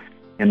swim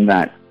in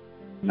that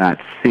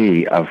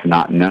sea of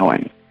not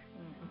knowing.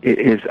 It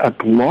is a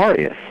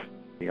glorious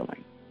feeling.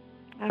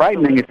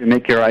 Frightening if you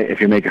make your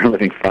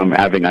living from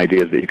having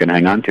ideas that you can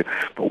hang on to.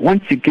 But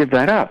once you give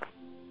that up,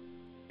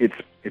 it's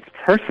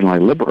personally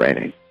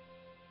liberating.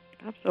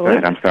 Absolutely. Go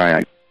ahead, I'm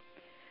sorry.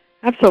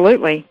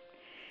 Absolutely.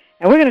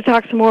 And we're going to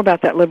talk some more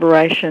about that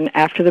liberation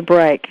after the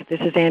break. This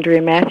is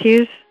Andrea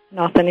Matthews, in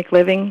Authentic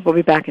Living. We'll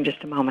be back in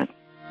just a moment.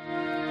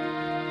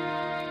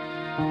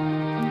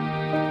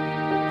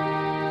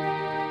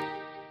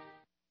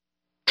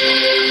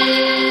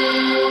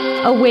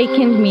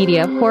 Awakened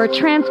Media for a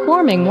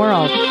transforming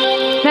world.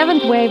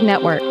 Seventh Wave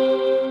Network.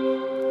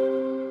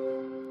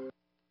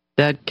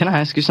 Dad, can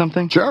I ask you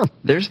something? Sure.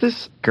 There's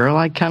this girl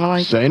I kind of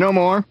like. Say no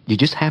more. You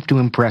just have to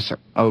impress her.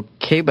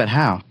 Okay, but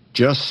how?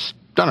 Just,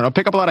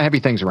 pick up a lot of heavy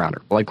things around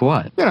her. Like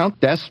what?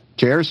 Desks,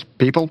 chairs,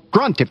 people.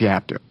 Grunt if you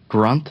have to.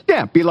 Grunt?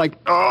 Yeah, be like,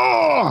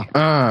 oh!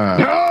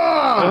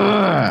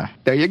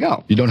 There you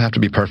go. You don't have to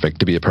be perfect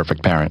to be a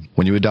perfect parent.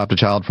 When you adopt a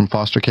child from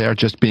foster care,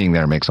 just being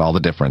there makes all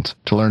the difference.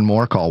 To learn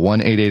more, call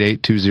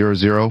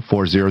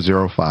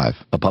 1-888-200-4005.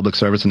 A public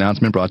service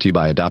announcement brought to you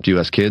by Adopt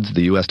U.S. Kids,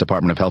 the U.S.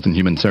 Department of Health and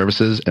Human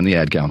Services, and the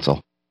Ad Council.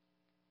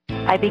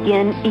 I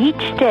begin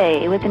each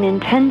day with an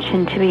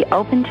intention to be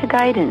open to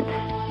guidance,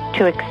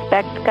 to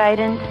expect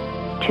guidance,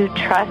 to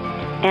trust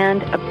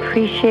and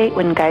appreciate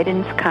when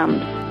guidance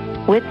comes.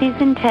 With these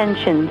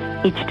intentions,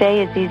 each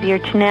day is easier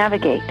to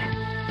navigate.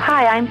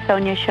 Hi, I'm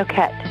Sonia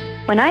Choquette.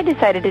 When I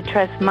decided to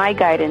trust my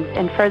guidance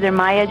and further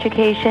my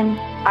education,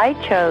 I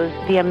chose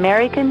the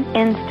American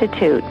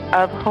Institute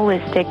of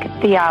Holistic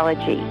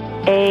Theology,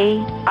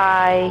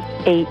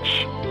 AIHT,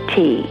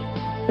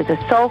 with a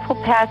soulful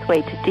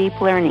pathway to deep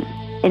learning.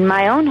 In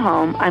my own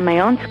home, on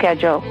my own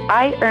schedule,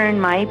 I earn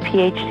my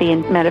PhD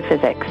in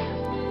metaphysics.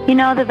 You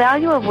know, the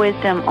value of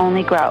wisdom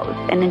only grows,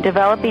 and in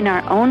developing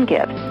our own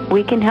gifts,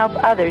 we can help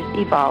others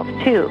evolve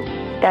too.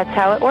 That's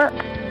how it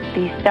works.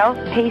 These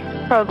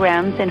self-paced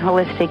programs in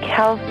holistic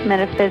health,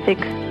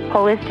 metaphysics,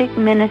 holistic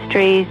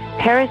ministries,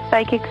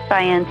 parapsychic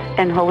science,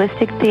 and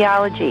holistic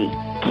theology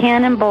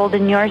can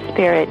embolden your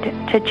spirit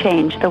to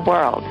change the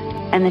world.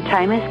 And the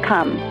time has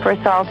come for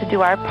us all to do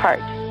our part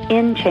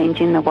in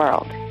changing the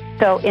world.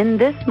 So in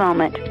this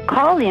moment,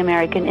 call the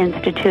American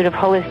Institute of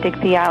Holistic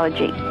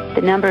Theology.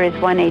 The number is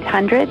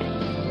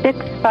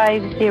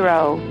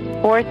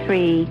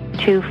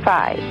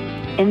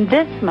 1-800-650-4325. In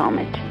this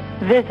moment,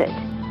 visit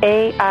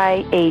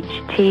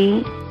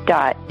aiht.edu.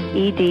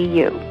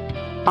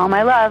 All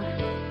my love.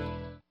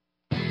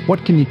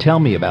 What can you tell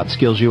me about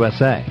Skills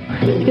USA?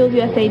 Skills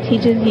USA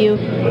teaches you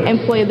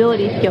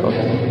employability skills.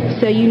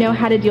 So you know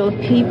how to deal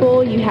with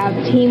people, you have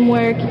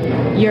teamwork,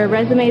 your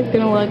resume is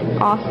going to look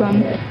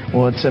awesome.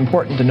 Well, it's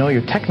important to know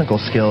your technical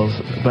skills,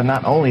 but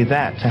not only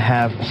that, to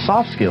have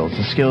soft skills,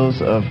 the skills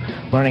of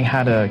learning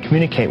how to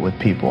communicate with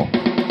people.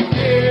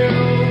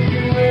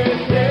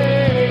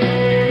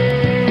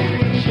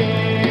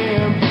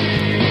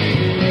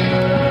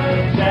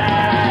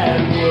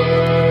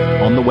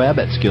 On the web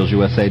at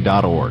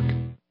skillsusa.org.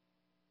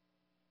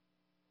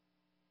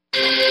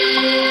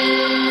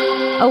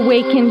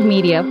 Awakened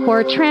Media for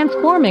a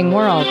transforming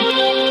world.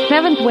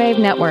 Seventh Wave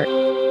Network.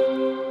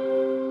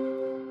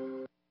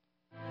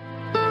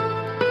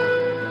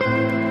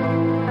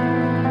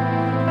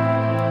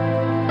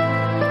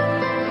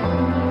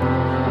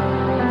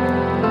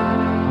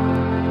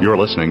 You're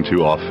listening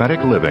to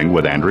Authentic Living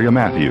with Andrea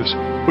Matthews.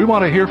 We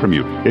want to hear from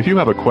you. If you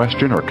have a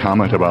question or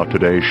comment about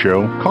today's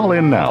show, call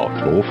in now,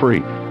 toll free,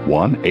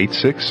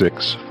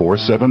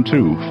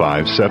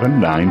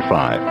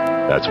 1-866-472-5795.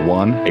 That's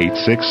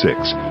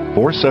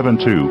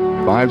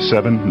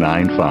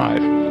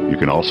 1-866-472-5795. You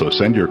can also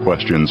send your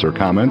questions or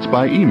comments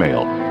by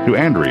email to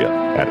Andrea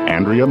at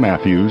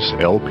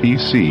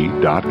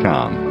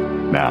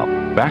AndreaMatthewsLPC.com. Now,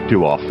 back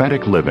to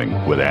Authentic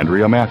Living with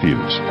Andrea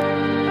Matthews.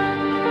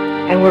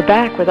 And we're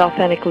back with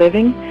Authentic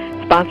Living,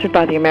 sponsored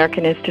by the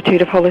American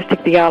Institute of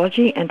Holistic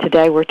Theology, and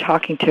today we're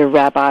talking to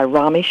Rabbi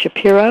Rami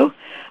Shapiro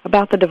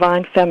about the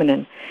Divine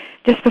Feminine.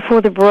 Just before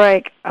the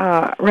break,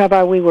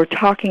 Rabbi, we were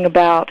talking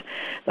about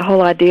the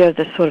whole idea of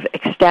this sort of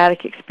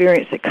ecstatic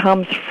experience that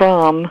comes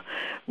from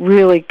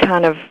really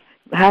kind of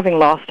having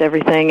lost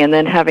everything and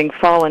then having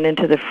fallen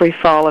into the free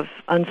fall of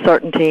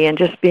uncertainty and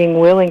just being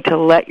willing to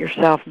let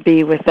yourself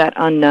be with that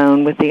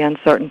unknown, with the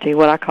uncertainty,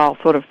 what I call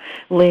sort of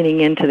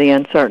leaning into the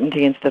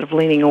uncertainty instead of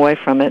leaning away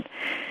from it.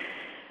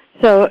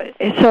 So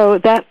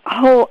that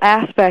whole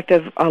aspect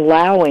of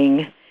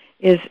allowing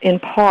is in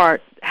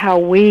part how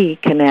we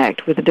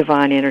connect with the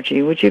divine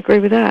energy. Would you agree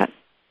with that?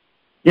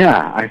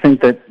 Yeah, I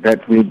think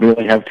that we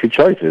really have two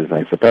choices,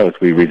 I suppose.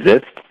 We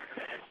resist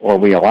or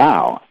we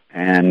allow.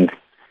 And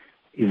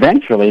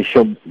eventually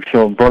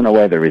she'll burn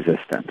away the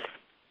resistance.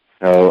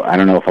 So I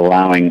don't know if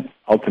allowing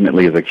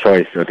ultimately is a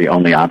choice or the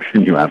only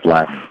option you have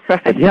left.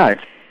 Right. But yeah,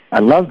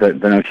 I love the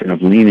notion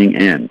of leaning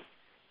in.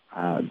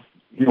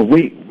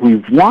 We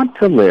want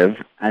to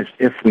live as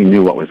if we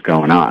knew what was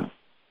going on.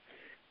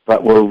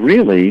 But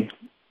reality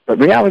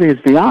is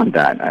beyond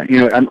that.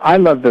 I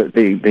love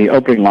the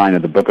opening line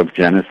of the book of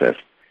Genesis,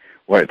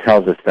 where it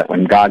tells us that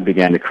when God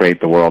began to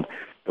create the world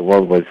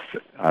was,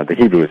 the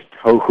Hebrew is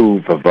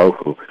tohu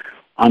vavohu,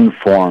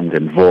 unformed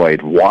and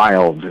void,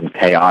 wild and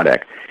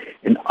chaotic.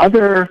 In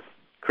other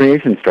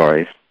creation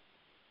stories,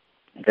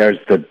 there's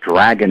the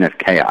dragon of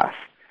chaos,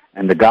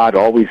 and the God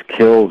always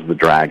kills the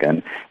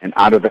dragon, and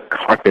out of the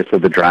carcass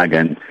of the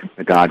dragon,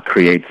 the God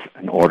creates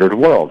an ordered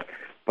world.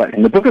 But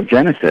in the book of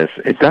Genesis,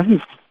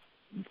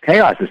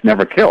 chaos is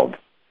never killed.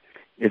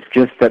 It's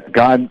just that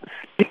God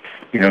speaks,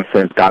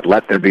 says, God,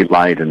 let there be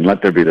light, and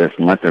let there be this,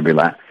 and let there be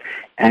that.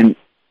 And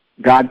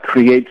God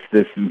creates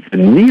this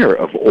veneer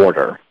of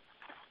order,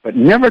 but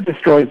never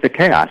destroys the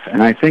chaos.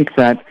 And I think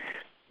that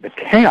the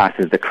chaos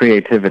is the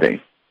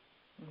creativity.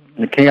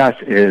 The chaos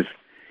is,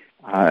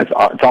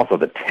 it's also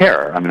the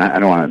terror. I mean, I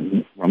don't want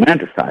to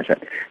romanticize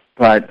it,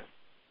 but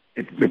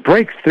it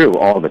breaks through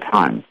all the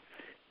time.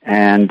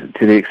 And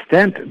to the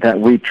extent that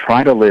we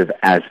try to live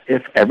as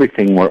if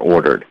everything were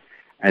ordered,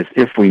 as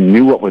if we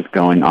knew what was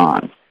going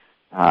on,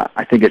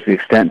 I think it's the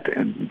extent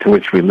to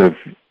which we live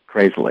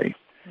crazily.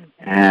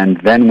 And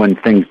then when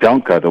things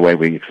don't go the way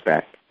we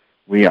expect,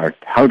 we are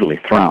totally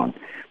thrown.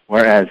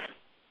 Whereas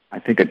I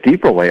think a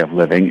deeper way of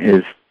living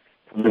is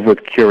to live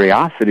with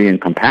curiosity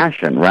and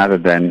compassion rather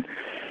than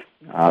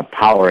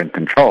power and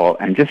control,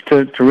 and just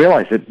to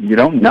realize that you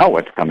don't know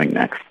what's coming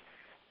next.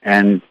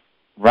 And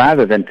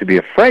rather than to be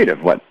afraid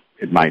of what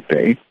it might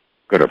be,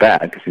 good or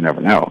bad, because you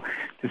never know,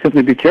 to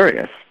simply be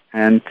curious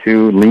and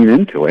to lean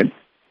into it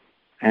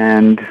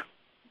and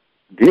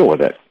deal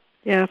with it.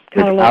 Yeah,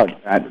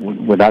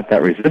 without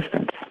that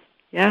resistance.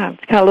 Yeah,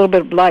 it's kind of a little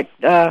bit like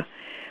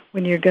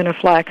when you're going to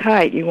fly a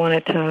kite. You want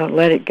it to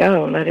let it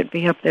go, let it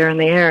be up there in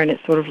the air, and it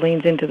sort of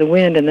leans into the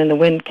wind, and then the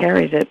wind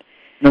carries it.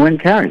 The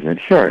wind carries it,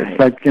 sure. Right. It's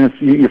like,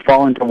 you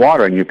fall into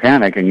water and you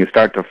panic and you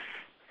start to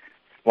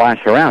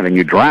splash around and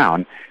you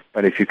drown.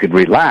 But if you could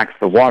relax,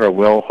 the water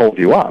will hold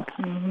you up.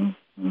 Mm-hmm.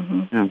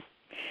 Mm-hmm. Yeah.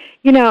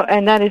 You know,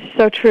 and that is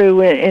so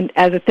true. And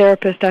as a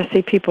therapist, I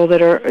see people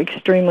that are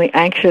extremely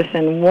anxious,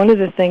 and one of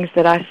the things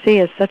that I see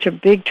as such a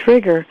big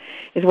trigger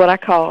is what I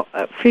call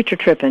future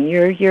tripping.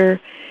 You're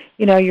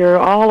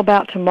all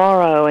about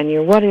tomorrow, and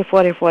you're what if,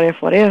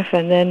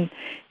 and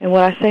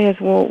what I say is,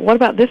 well, what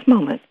about this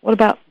moment? What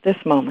about this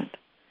moment?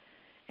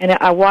 And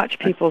I watch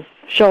people's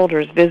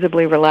shoulders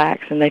visibly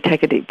relax, and they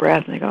take a deep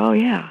breath, and they go, oh,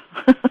 yeah.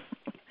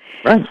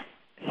 Right.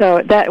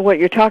 So that what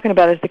you're talking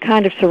about is the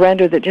kind of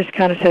surrender that just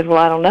kind of says, well,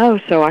 I don't know,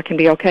 so I can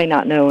be okay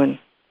not knowing.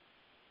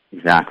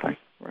 Exactly.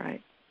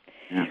 Right.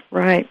 Yeah.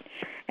 Right.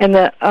 And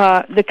the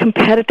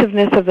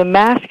competitiveness of the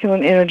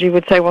masculine energy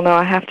would say, well, no,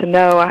 I have to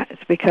know.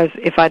 It's because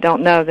if I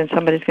don't know, then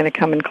somebody's going to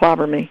come and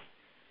clobber me.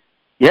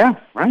 Yeah,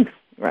 right.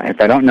 Right.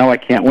 If I don't know, I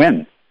can't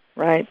win.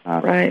 Right,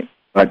 right.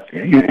 But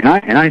and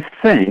I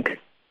think,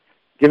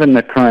 given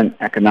the current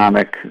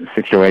economic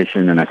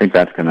situation, and I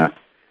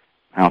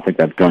don't think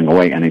that's going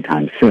away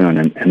anytime soon,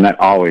 and that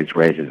always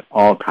raises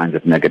all kinds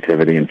of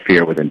negativity and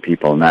fear within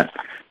people, and that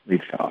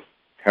leads to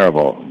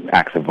terrible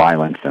acts of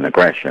violence and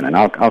aggression and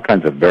all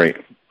kinds of very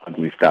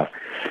ugly stuff.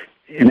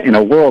 In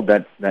a world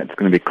that's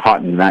going to be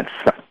caught in that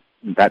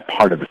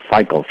part of the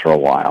cycle for a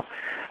while,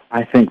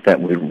 I think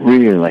that we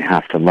really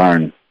have to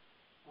learn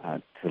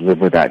to live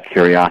with that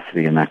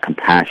curiosity and that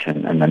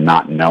compassion and the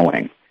not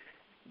knowing.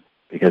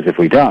 Because if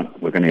we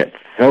don't, we're going to get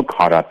so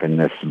caught up in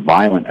this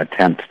violent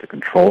attempt to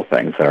control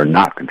things that are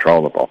not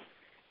controllable.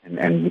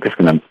 And we're just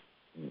going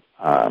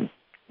to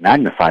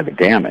magnify the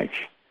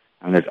damage.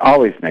 And there's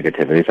always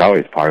negativity. It's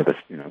always part of this,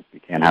 you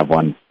can't have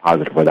one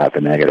positive without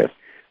the negative.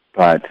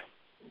 But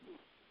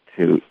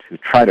to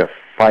try to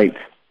fight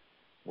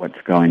what's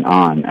going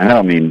on, and I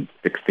don't mean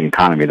fix the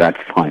economy, that's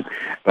fine,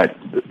 but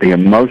the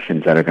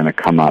emotions that are going to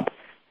come up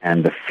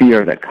and the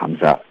fear that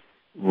comes up,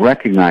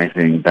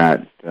 recognizing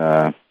that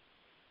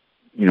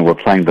we're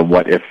playing the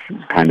what-if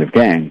kind of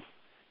game,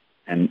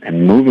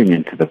 and moving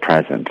into the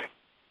present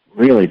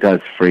really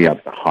does free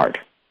up the heart.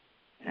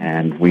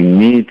 And we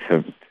need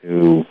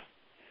to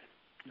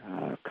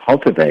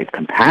cultivate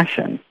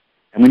compassion,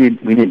 and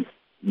we need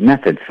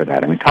methods for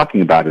that. I mean,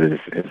 talking about it is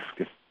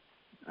just,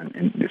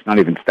 it's not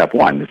even step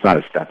one. It's not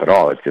a step at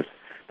all. It's just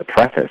the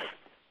preface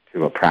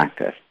to a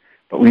practice.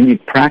 But we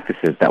need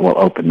practices that will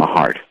open the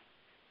heart,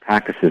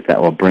 practices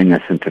that will bring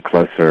us into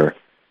closer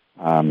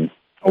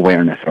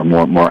awareness, or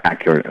more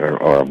accurate,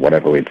 or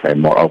whatever we'd say,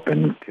 more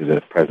open to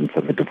the presence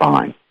of the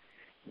divine,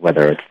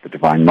 whether it's the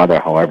Divine Mother,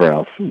 however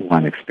else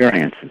one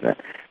experiences it.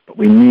 But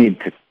we need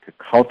to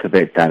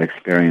cultivate that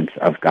experience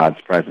of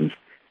God's presence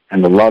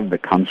and the love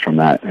that comes from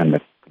that and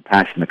the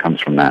compassion that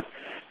comes from that.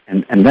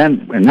 And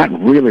that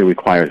really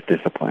requires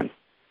discipline,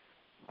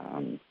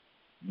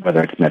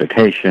 whether it's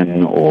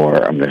meditation or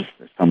there's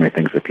so many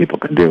things that people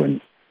can do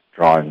and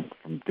drawing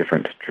from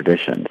different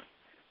traditions.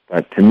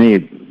 But to me,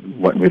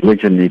 what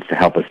religion needs to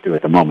help us do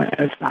at the moment,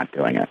 and it's not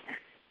doing it,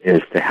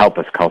 is to help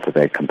us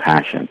cultivate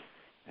compassion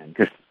and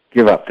just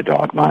give up the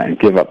dogma and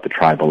give up the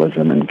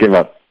tribalism and give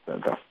up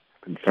the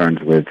concerns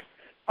with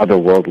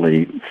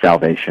otherworldly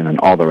salvation and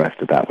all the rest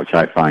of that, which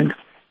I find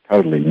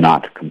totally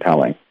not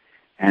compelling,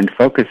 and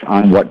focus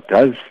on what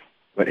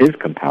is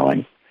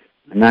compelling,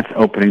 and that's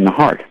opening the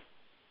heart,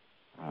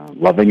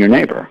 loving your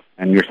neighbor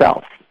and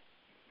yourself.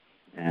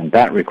 And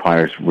that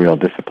requires real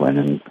discipline,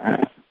 and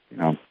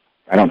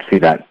I don't see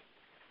that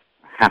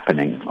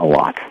happening a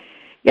lot.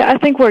 Yeah, I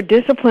think the word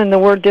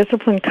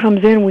discipline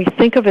comes in, we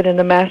think of it in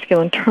the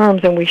masculine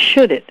terms, and we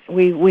should it.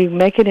 We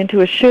make it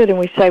into a should, and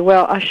we say,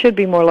 well, I should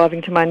be more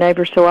loving to my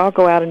neighbor, so I'll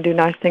go out and do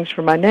nice things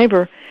for my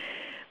neighbor.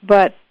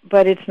 But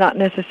it's not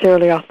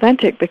necessarily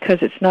authentic, because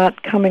it's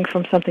not coming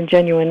from something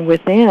genuine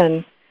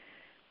within,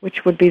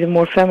 which would be the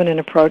more feminine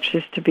approach,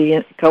 is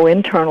to go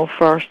internal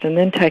first and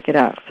then take it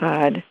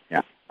outside.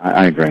 Yeah,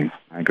 I agree.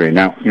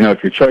 Now,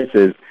 if your choice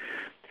is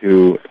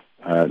to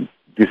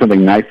do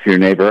something nice to your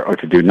neighbor or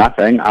to do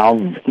nothing, I'll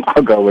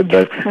go with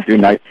the do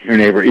nice to your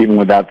neighbor, even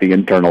without the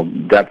internal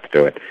depth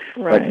to it.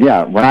 Right. But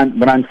yeah, when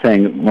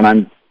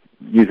I'm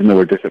using the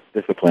word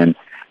discipline,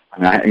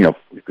 I mean,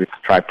 we could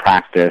try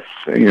practice.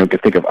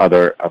 Could think of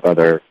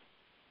other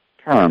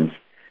terms.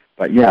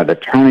 But yeah, the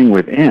turning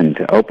within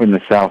to open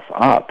the self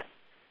up,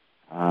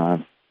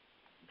 so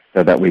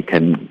that we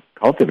can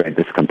cultivate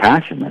this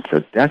compassion that's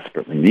so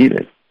desperately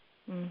needed.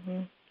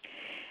 Mm-hmm.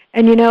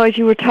 And, as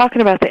you were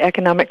talking about the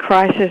economic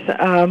crisis,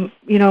 I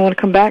want to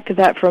come back to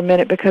that for a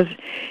minute, because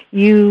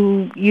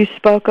you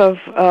spoke of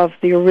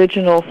the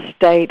original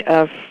state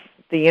of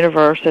the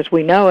universe as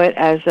we know it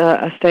as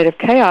a state of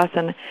chaos.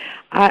 And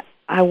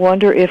I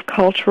wonder if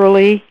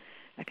culturally,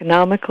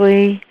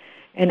 economically,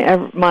 and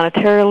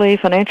monetarily,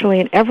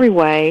 financially, in every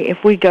way,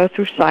 if we go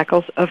through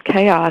cycles of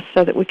chaos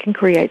so that we can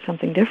create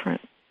something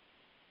different.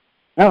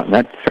 No,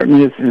 that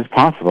certainly is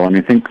possible. I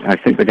mean, I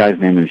think the guy's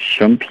name is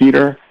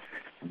Schumpeter.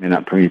 I may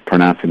not be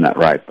pronouncing that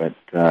right, but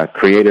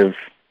creative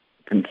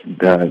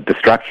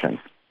destruction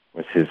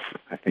was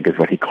I think is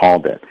what he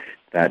called it.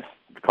 That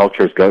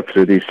cultures go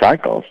through these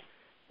cycles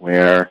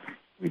where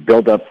we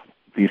build up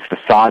these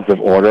facades of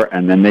order,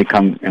 and then they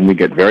come and we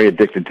get very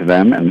addicted to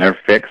them, and they're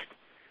fixed,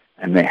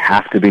 and they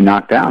have to be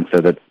knocked down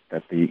so that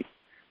the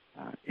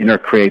inner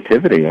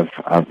creativity of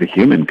the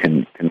human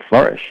can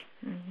flourish.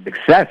 Mm-hmm.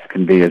 Success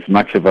can be as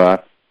much of an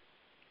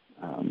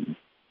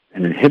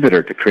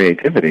inhibitor to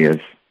creativity as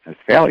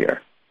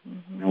failure.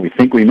 Mm-hmm. And we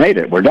think we made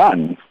it, we're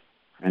done,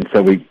 and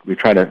so we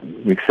set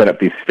up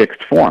these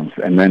fixed forms,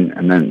 and then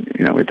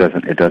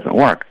it doesn't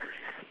work.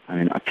 I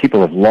mean,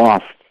 people have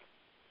lost.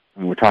 I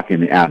mean, we're talking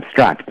in the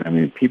abstract, but I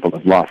mean, people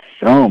have lost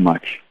so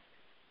much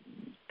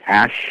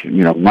cash,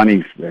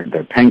 money,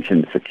 their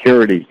pension,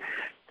 security,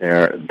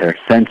 their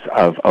sense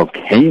of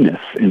okayness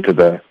into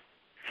the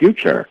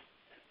future,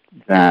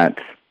 that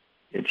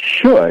it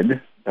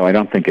should, though I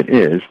don't think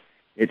it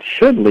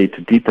should lead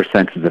to deeper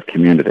senses of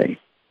community.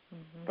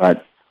 Mm-hmm.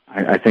 But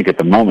I think at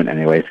the moment,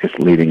 anyway, it's just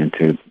leading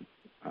into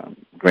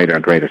greater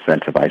and greater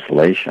sense of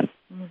isolation.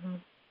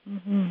 Mm-hmm.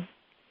 Mm-hmm.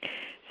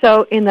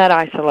 So in that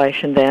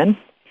isolation, then,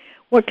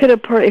 what could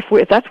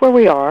if that's where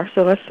we are,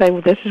 so let's say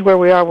this is where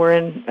we are, we're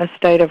in a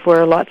state of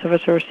where lots of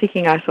us are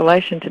seeking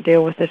isolation to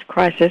deal with this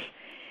crisis,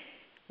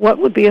 what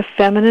would be a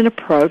feminine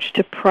approach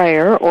to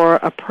prayer or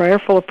a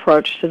prayerful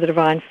approach to the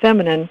divine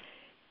feminine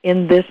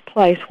in this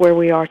place where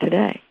we are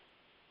today?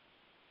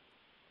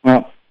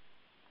 Well,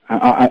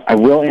 I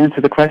will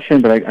answer the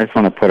question, but I just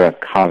want to put a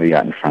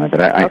caveat in front of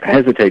it. I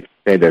hesitate to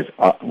say there's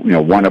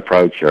one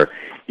approach or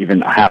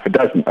even half a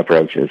dozen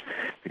approaches,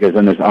 because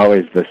then there's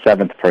always the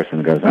seventh person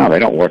who goes, oh, they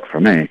don't work for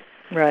me.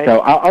 Right.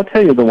 So I'll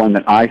tell you the one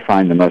that I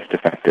find the most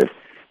effective.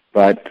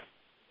 But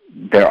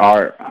there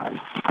are,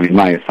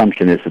 my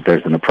assumption is that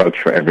there's an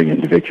approach for every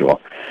individual.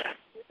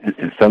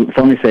 And so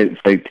let me say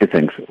two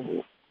things.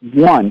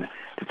 One,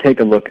 to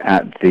take a look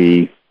at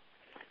the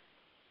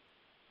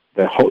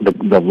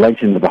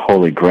legend of the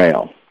Holy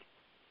Grail,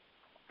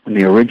 in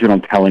the original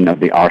telling of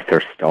the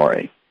Arthur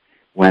story,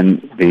 when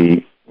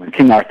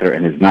King Arthur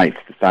and his knights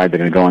decide they're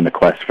going to go on the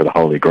quest for the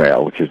Holy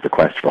Grail, which is the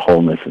quest for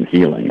wholeness and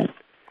healing and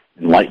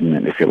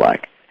enlightenment, if you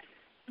like,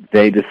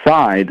 they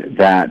decide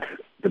that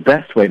the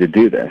best way to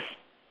do this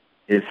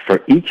is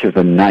for each of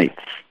the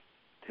knights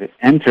to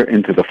enter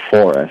into the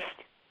forest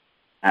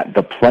at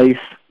the place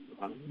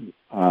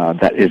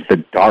that is the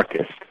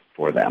darkest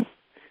for them.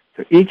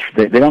 So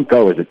they don't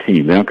go as a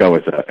team. They don't go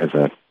as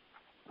a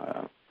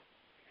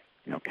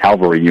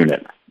cavalry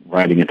unit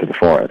riding into the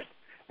forest,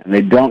 and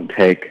they don't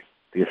take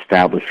the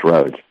established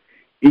roads.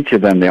 Each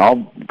of them, they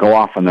all go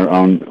off on their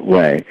own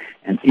way,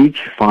 and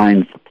each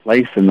finds the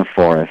place in the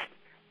forest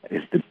that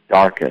is the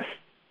darkest,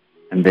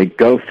 and they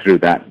go through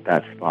that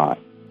spot.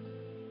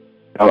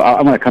 So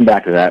I'm going to come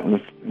back to that.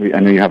 I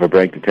know you have a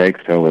break to take,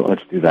 so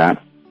let's do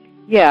that.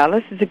 Yeah,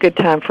 this is a good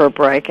time for a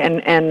break,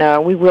 and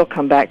we will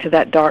come back to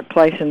that dark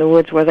place in the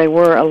woods where they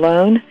were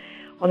alone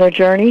on their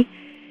journey.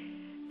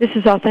 This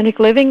is Authentic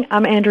Living.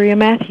 I'm Andrea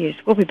Matthews.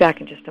 We'll be back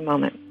in just a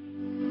moment.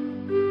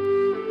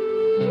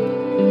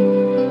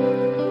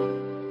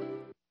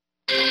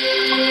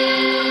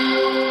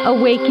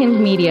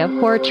 Awakened Media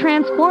for a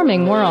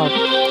transforming world.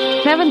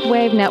 Seventh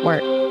Wave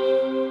Network.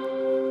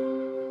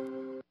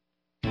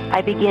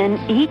 I begin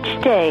each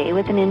day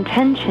with an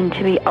intention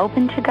to be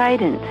open to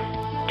guidance,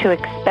 to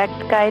expect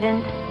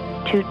guidance,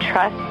 to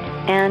trust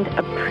and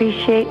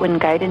appreciate when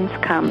guidance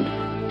comes.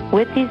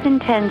 With these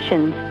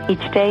intentions,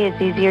 each day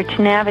is easier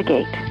to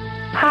navigate.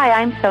 Hi,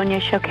 I'm Sonia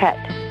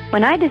Choquette.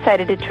 When I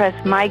decided to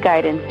trust my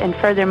guidance and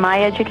further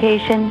my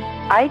education,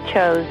 I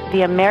chose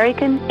the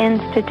American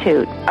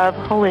Institute of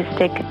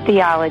Holistic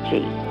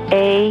Theology,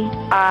 AIHT,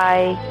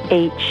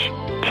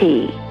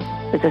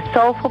 with a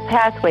soulful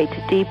pathway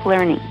to deep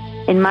learning.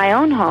 In my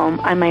own home,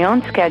 on my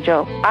own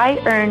schedule, I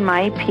earned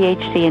my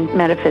PhD in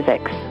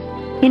metaphysics.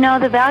 You know,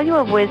 the value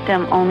of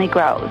wisdom only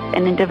grows,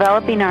 and in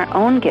developing our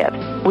own gifts,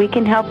 we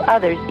can help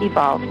others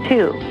evolve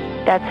too.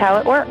 That's how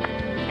it works.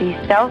 These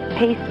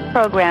self-paced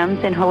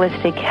programs in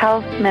holistic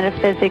health,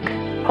 metaphysics,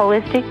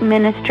 holistic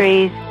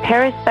ministries,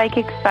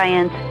 parapsychic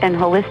science, and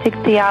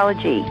holistic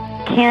theology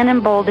can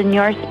embolden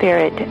your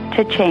spirit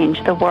to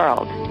change the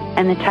world.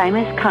 And the time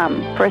has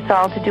come for us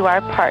all to do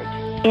our part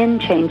in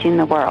changing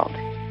the world.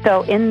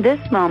 So in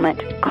this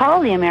moment,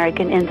 call the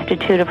American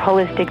Institute of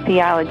Holistic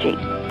Theology.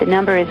 The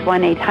number is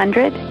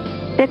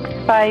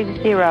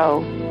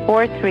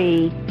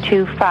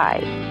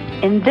 1-800-650-4325.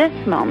 In this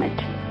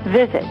moment,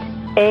 visit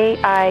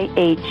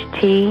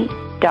aiht.edu.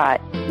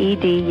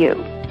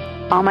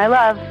 All my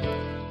love.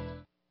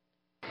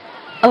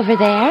 Over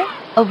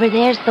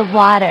there's the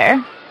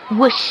water.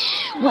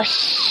 Whoosh,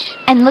 whoosh.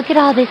 And look at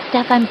all this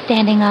stuff I'm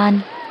standing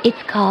on.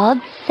 It's called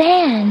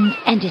sand,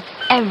 and it's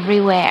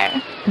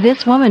everywhere.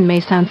 This woman may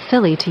sound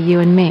silly to you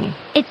and me.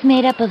 It's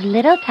made up of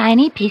little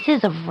tiny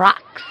pieces of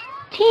rocks.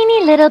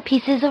 Teeny little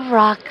pieces of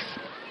rocks.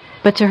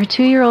 But to her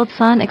 2-year-old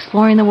son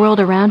exploring the world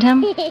around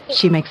him,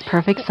 she makes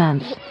perfect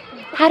sense.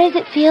 How does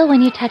it feel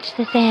when you touch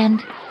the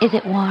sand? Is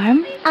it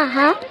warm?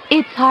 Uh-huh.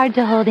 It's hard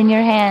to hold in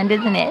your hand,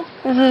 isn't it?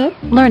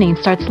 Mm-hmm. Learning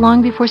starts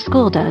long before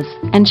school does,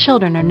 and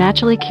children are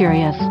naturally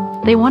curious.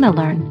 They want to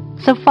learn,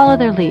 so follow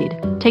their lead.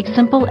 Take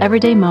simple,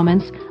 everyday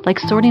moments, like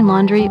sorting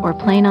laundry or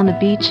playing on the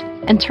beach,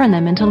 and turn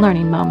them into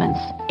learning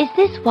moments. Is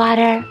this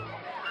water?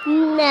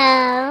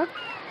 No.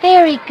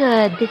 Very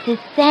good. This is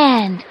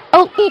sand.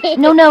 Oh,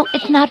 no,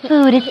 it's not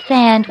food. It's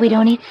sand. We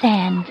don't eat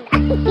sand.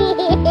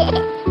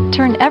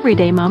 Turn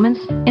everyday moments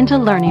into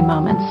learning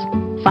moments.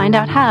 Find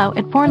out how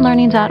at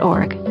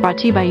bornlearning.org. Brought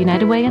to you by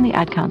United Way and the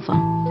Ad Council.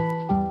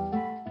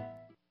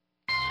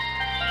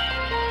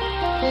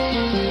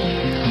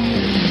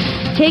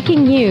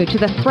 Taking you to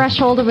the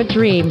threshold of a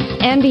dream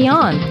and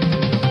beyond.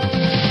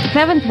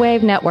 Seventh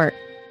Wave Network.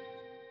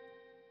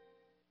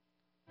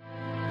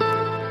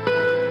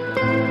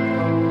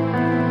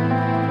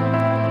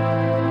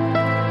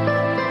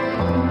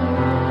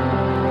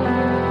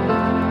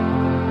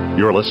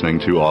 You're listening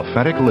to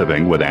Authentic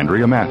Living with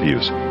Andrea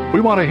Matthews.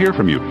 We want to hear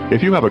from you.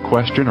 If you have a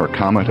question or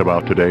comment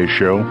about today's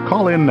show,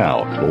 call in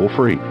now, toll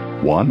free,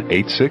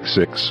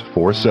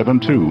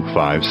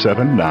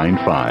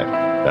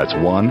 1-866-472-5795. That's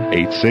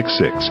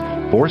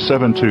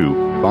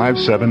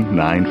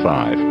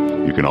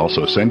 1-866-472-5795. You can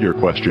also send your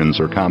questions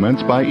or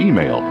comments by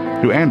email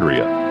to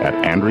Andrea at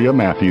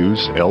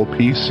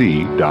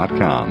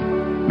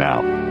AndreaMatthewsLPC.com.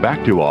 Now,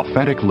 back to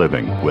Authentic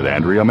Living with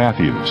Andrea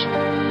Matthews.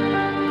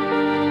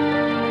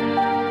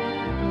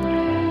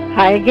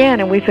 Hi again,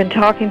 and we've been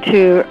talking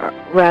to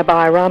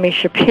Rabbi Rami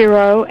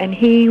Shapiro, and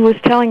he was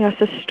telling us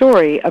a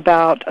story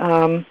about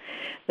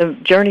the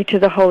journey to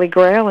the Holy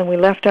Grail, and we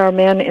left our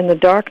men in the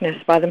darkness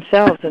by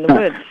themselves in the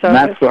woods. So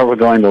that's where we're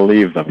going to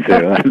leave them,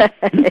 too.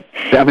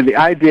 I mean, the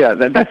idea,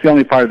 that's the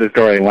only part of the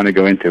story I want to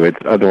go into. It's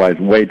otherwise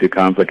way too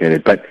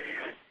complicated. But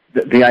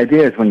the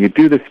idea is when you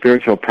do the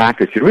spiritual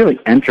practice, you're really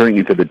entering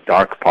into the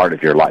dark part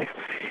of your life.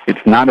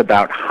 It's not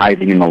about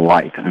hiding in the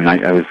light. I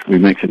mean, we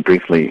mentioned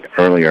briefly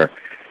earlier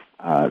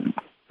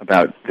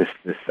about this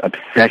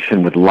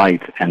obsession with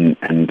light and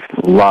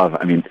love.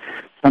 I mean,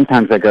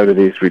 sometimes I go to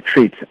these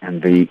retreats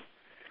and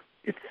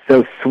it's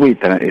so sweet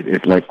that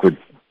it like would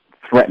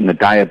threaten the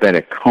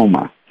diabetic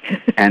coma.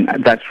 And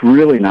that's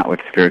really not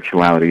what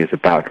spirituality is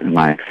about in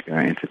my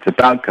experience. It's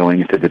about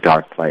going into the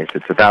dark place.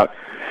 It's not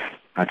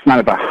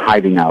about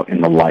hiding out in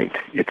the light.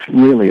 It's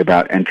really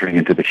about entering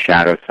into the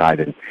shadow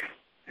side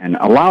and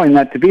allowing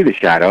that to be the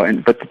shadow,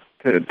 but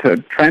to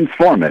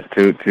transform it,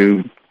 to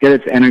get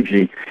its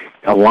energy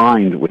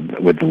aligned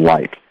with the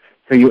light.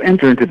 So you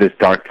enter into this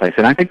dark place,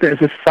 and I think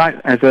that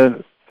as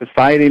a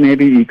society,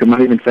 maybe you might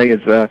even say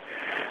as a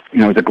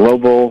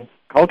global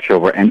culture,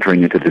 we're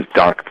entering into this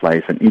dark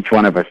place, and each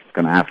one of us is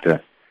going to have to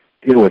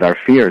deal with our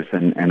fears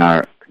and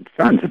our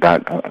concerns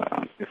about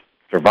just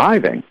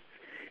surviving.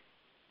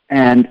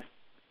 And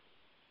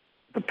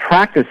the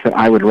practice that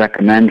I would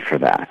recommend for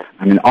that,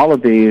 I mean, all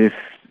of these,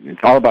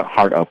 it's all about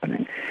heart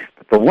opening.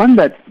 But the one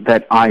that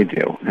I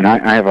do, and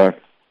I have a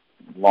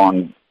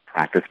long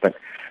practice, but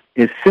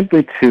is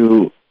simply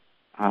to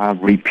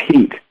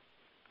repeat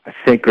a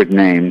sacred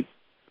name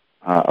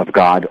of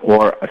God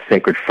or a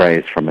sacred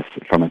phrase from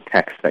a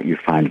text that you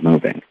find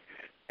moving.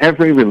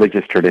 Every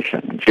religious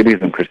tradition,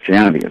 Judaism,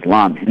 Christianity,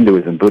 Islam,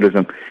 Hinduism,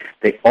 Buddhism,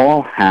 they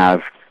all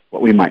have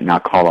what we might now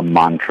call a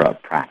mantra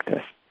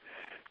practice.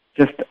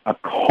 Just a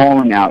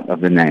calling out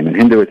of the name. In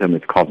Hinduism,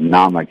 it's called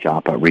Nama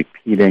Japa,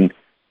 repeating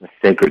the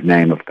sacred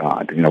name of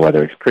God,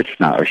 whether it's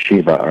Krishna or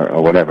Shiva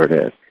or whatever it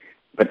is.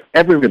 But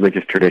every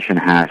religious tradition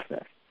has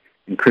this.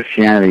 In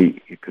Christianity,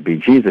 it could be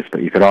Jesus,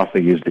 but you could also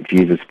use the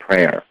Jesus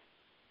prayer,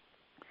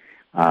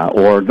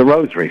 or the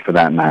rosary for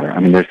that matter. I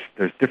mean,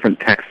 there's different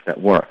texts that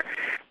work.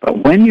 But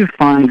when you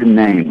find a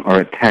name or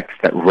a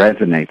text that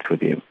resonates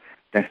with you,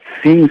 that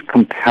seems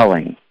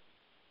compelling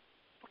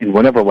in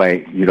whatever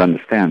way you'd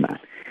understand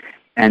that,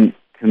 and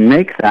to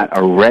make that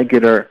a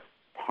regular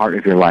part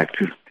of your life,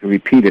 to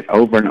repeat it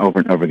over and over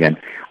and over again.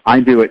 I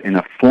do it in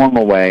a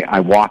formal way.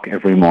 I walk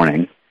every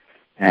morning,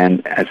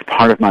 and as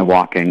part of my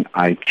walking,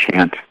 I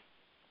chant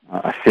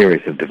a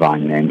series of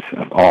divine names,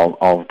 of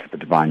all to the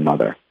Divine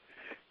Mother.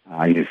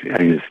 I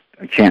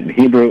chant in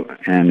Hebrew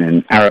and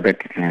in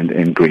Arabic and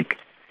in Greek.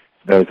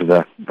 Those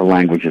are the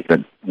languages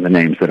the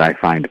names that I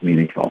find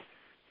meaningful.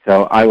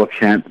 So I will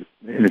chant,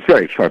 and it's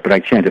very short, but I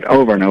chant it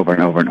over and over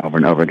and over and over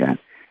and over again.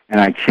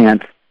 And I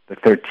chant the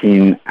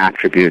 13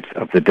 attributes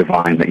of the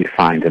divine that you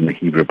find in the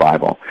Hebrew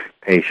Bible,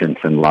 patience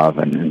and love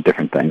and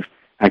different things.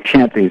 I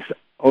chant these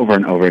over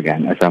and over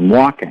again as I'm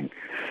walking.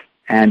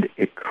 And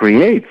it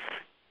creates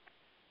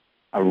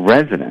a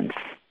resonance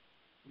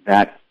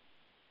that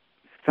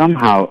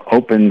somehow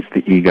opens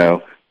the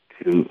ego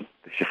to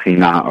the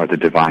Shekhinah or the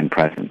divine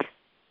presence.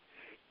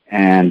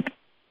 And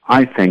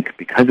I think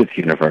because it's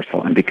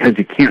universal and because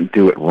you can't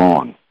do it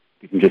wrong,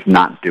 you can just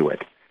not do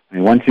it. I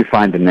mean, once you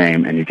find the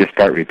name and you just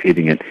start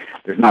repeating it,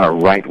 there's not a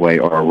right way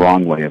or a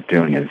wrong way of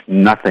doing it. There's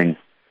nothing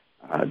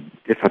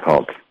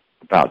difficult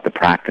about the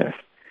practice.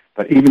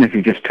 But even if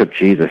you just took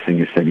Jesus and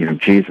you said,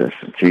 Jesus,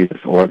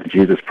 or the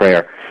Jesus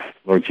prayer,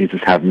 Lord Jesus,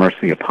 have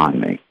mercy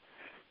upon me.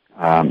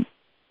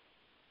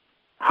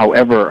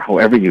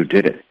 however you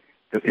did it,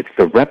 it's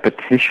the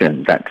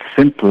repetition that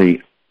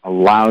simply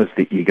allows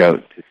the ego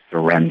to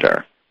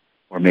surrender,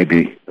 or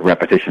maybe the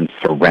repetition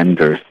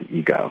surrenders the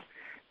ego,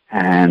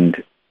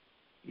 and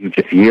you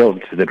just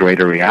yield to the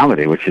greater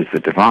reality, which is the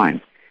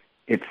divine.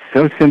 It's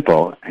so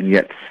simple and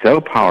yet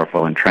so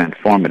powerful and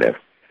transformative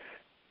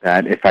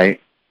that if I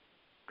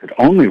could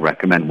only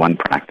recommend one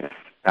practice,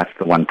 that's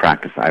the one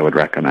practice I would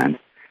recommend.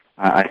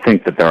 I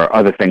think that there are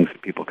other things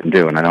that people can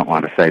do, and I don't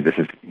want to say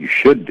you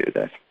should do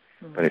this,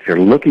 but if you're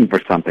looking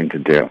for something to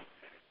do,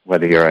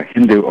 whether you're a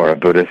Hindu or a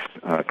Buddhist,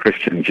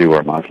 Christian, Jew,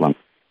 or Muslim,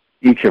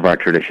 each of our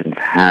traditions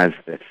has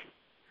this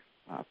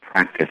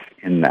practice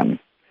in them,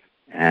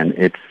 and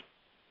it's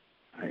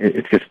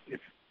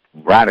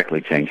radically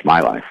changed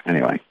my life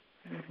anyway.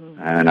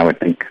 And I would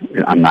think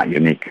I'm not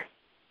unique.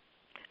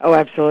 Oh,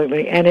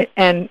 absolutely.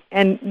 And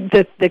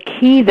the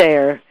key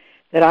there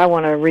that I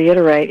want to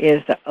reiterate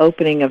is the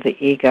opening of the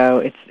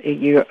ego.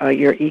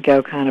 Your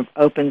ego kind of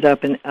opens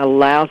up and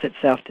allows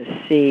itself to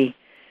see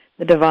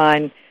the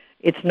divine.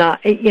 It's not,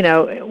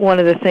 one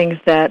of the things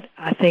that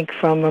I think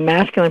from a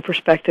masculine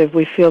perspective,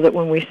 we feel that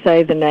when we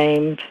say the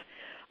names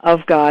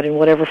of God in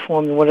whatever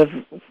form and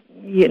whatever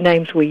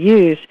names we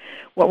use,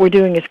 what we're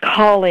doing is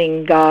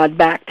calling God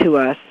back to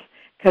us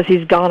because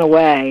he's gone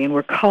away, and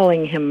we're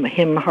calling him,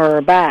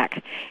 her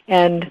back.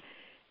 And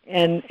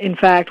in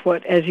fact,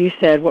 as you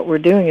said, what we're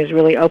doing is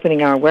really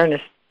opening our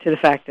awareness to the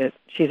fact that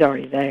she's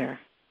already there.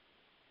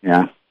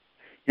 Yeah.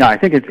 I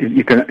think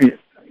you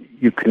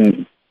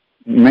can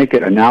make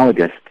it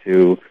analogous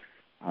to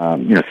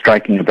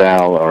striking a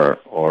bell or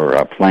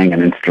playing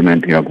an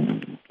instrument,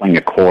 playing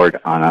a chord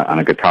on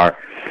a guitar.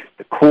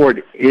 The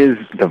chord is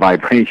the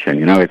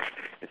vibration.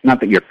 It's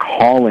not that you're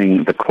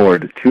calling the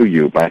chord to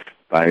you by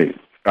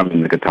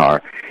strumming the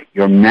guitar.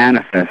 You're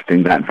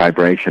manifesting that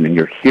vibration, and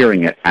you're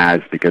hearing it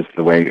because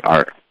the way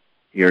our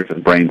ears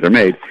and brains are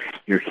made,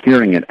 you're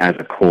hearing it as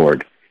a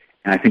chord.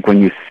 And I think when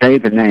you say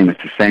the name,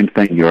 it's the same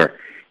thing.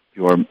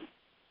 The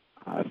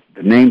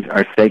names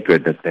are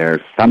sacred, that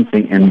there's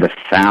something in the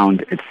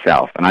sound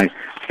itself. And I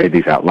say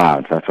these out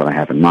loud, so that's what I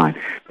have in mind.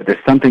 But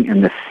there's something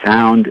in the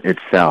sound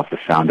itself, the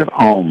sound of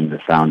Om, the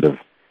sound of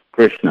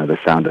Krishna, the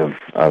sound of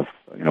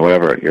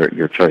whatever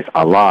your choice,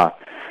 Allah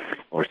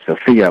or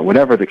Sophia,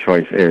 whatever the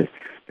choice is.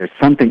 There's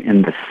something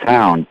in the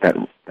sound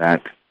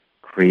that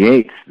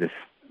creates this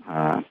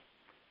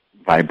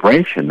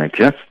vibration that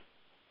just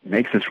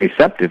makes us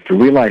receptive to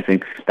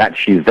realizing that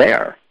she's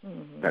there,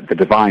 that the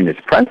divine is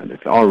present.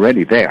 It's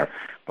already there,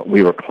 but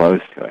we were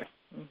close to it.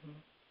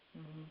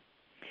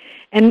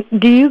 And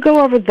do you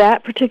go over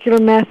that particular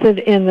method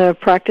in the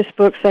practice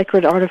book,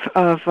 Sacred Art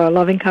of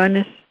Loving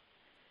Kindness?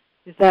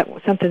 Is that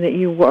something that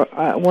you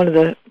one of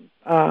the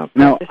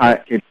No,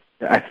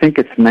 I think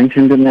it's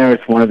mentioned in there.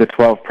 It's one of the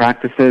 12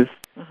 practices.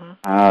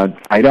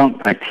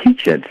 I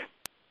teach it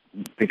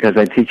because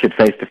I teach it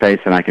face to face,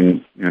 and I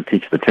can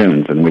teach the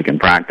tunes, and we can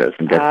practice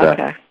and get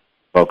the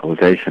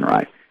vocalization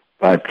right.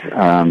 But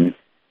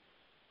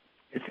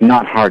it's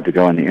not hard to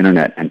go on the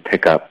internet and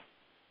pick up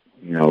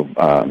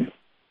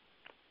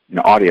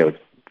audio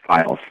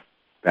files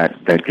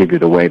that give you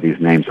the way these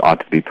names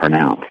ought to be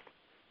pronounced.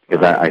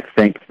 Because I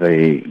think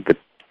the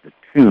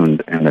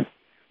tune and the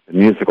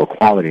musical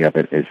quality of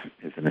it is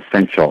an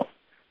essential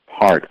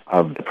part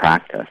of the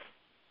practice.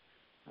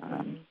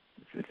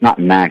 It's not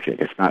magic.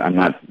 I'm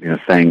not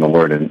saying a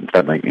word and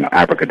suddenly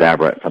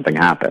abracadabra, something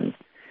happens.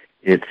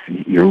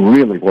 You're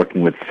really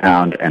working with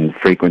sound and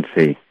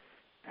frequency,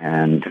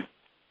 and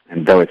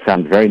though it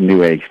sounds very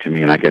New Age to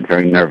me, and I get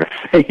very nervous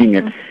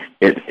saying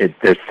it,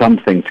 there's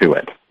something to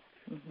it.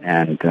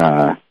 And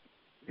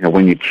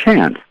when you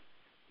chant,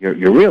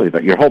 you're really,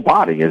 but your whole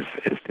body is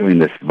doing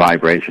this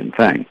vibration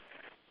thing,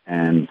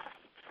 and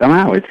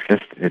somehow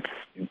it's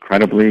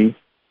incredibly,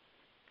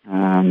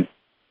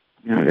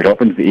 it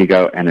opens the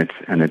ego, and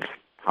it's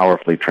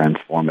powerfully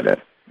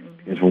transformative.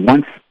 Because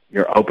once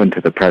you're open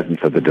to the presence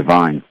of the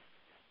divine,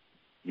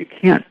 you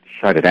can't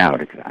shut it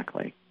out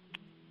exactly.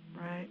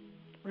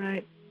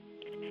 Right.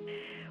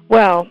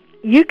 Well,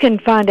 you can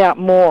find out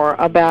more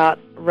about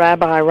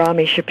Rabbi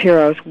Rami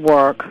Shapiro's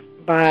work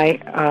by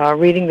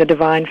reading The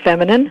Divine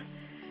Feminine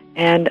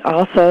and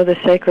also The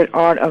Sacred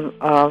Art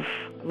of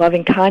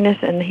Loving Kindness,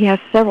 and he has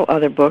several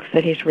other books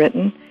that he's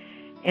written.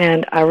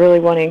 And I really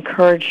want to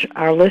encourage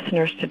our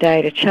listeners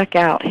today to check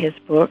out his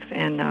books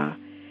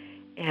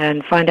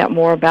and find out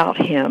more about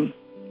him.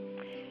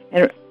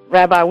 And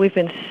Rabbi, we've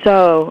been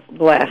so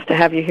blessed to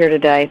have you here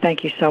today.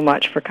 Thank you so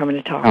much for coming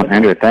to talk with us.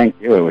 Andrew, thank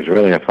you. It was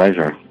really a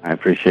pleasure. I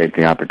appreciate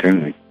the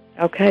opportunity.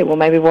 Okay, well,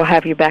 maybe we'll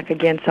have you back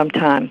again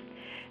sometime.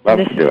 Love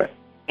to do it.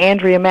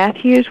 Andrea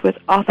Matthews with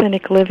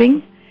Authentic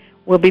Living.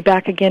 We'll be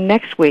back again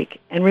next week.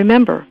 And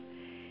remember,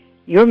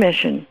 your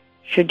mission,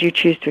 should you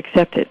choose to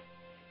accept it,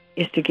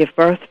 is to give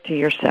birth to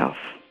yourself.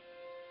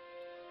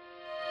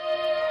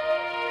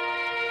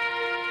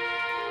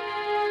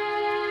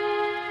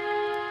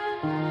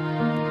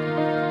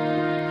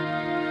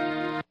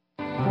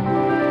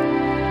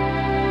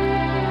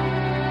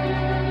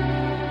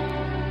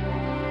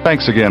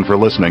 Thanks again for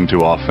listening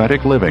to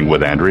Authentic Living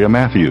with Andrea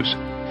Matthews.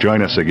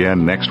 Join us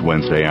again next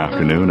Wednesday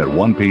afternoon at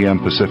 1 p.m.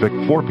 Pacific,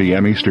 4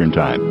 p.m. Eastern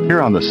Time,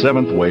 here on the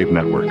Seventh Wave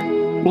Network.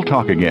 We'll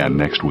talk again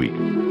next week.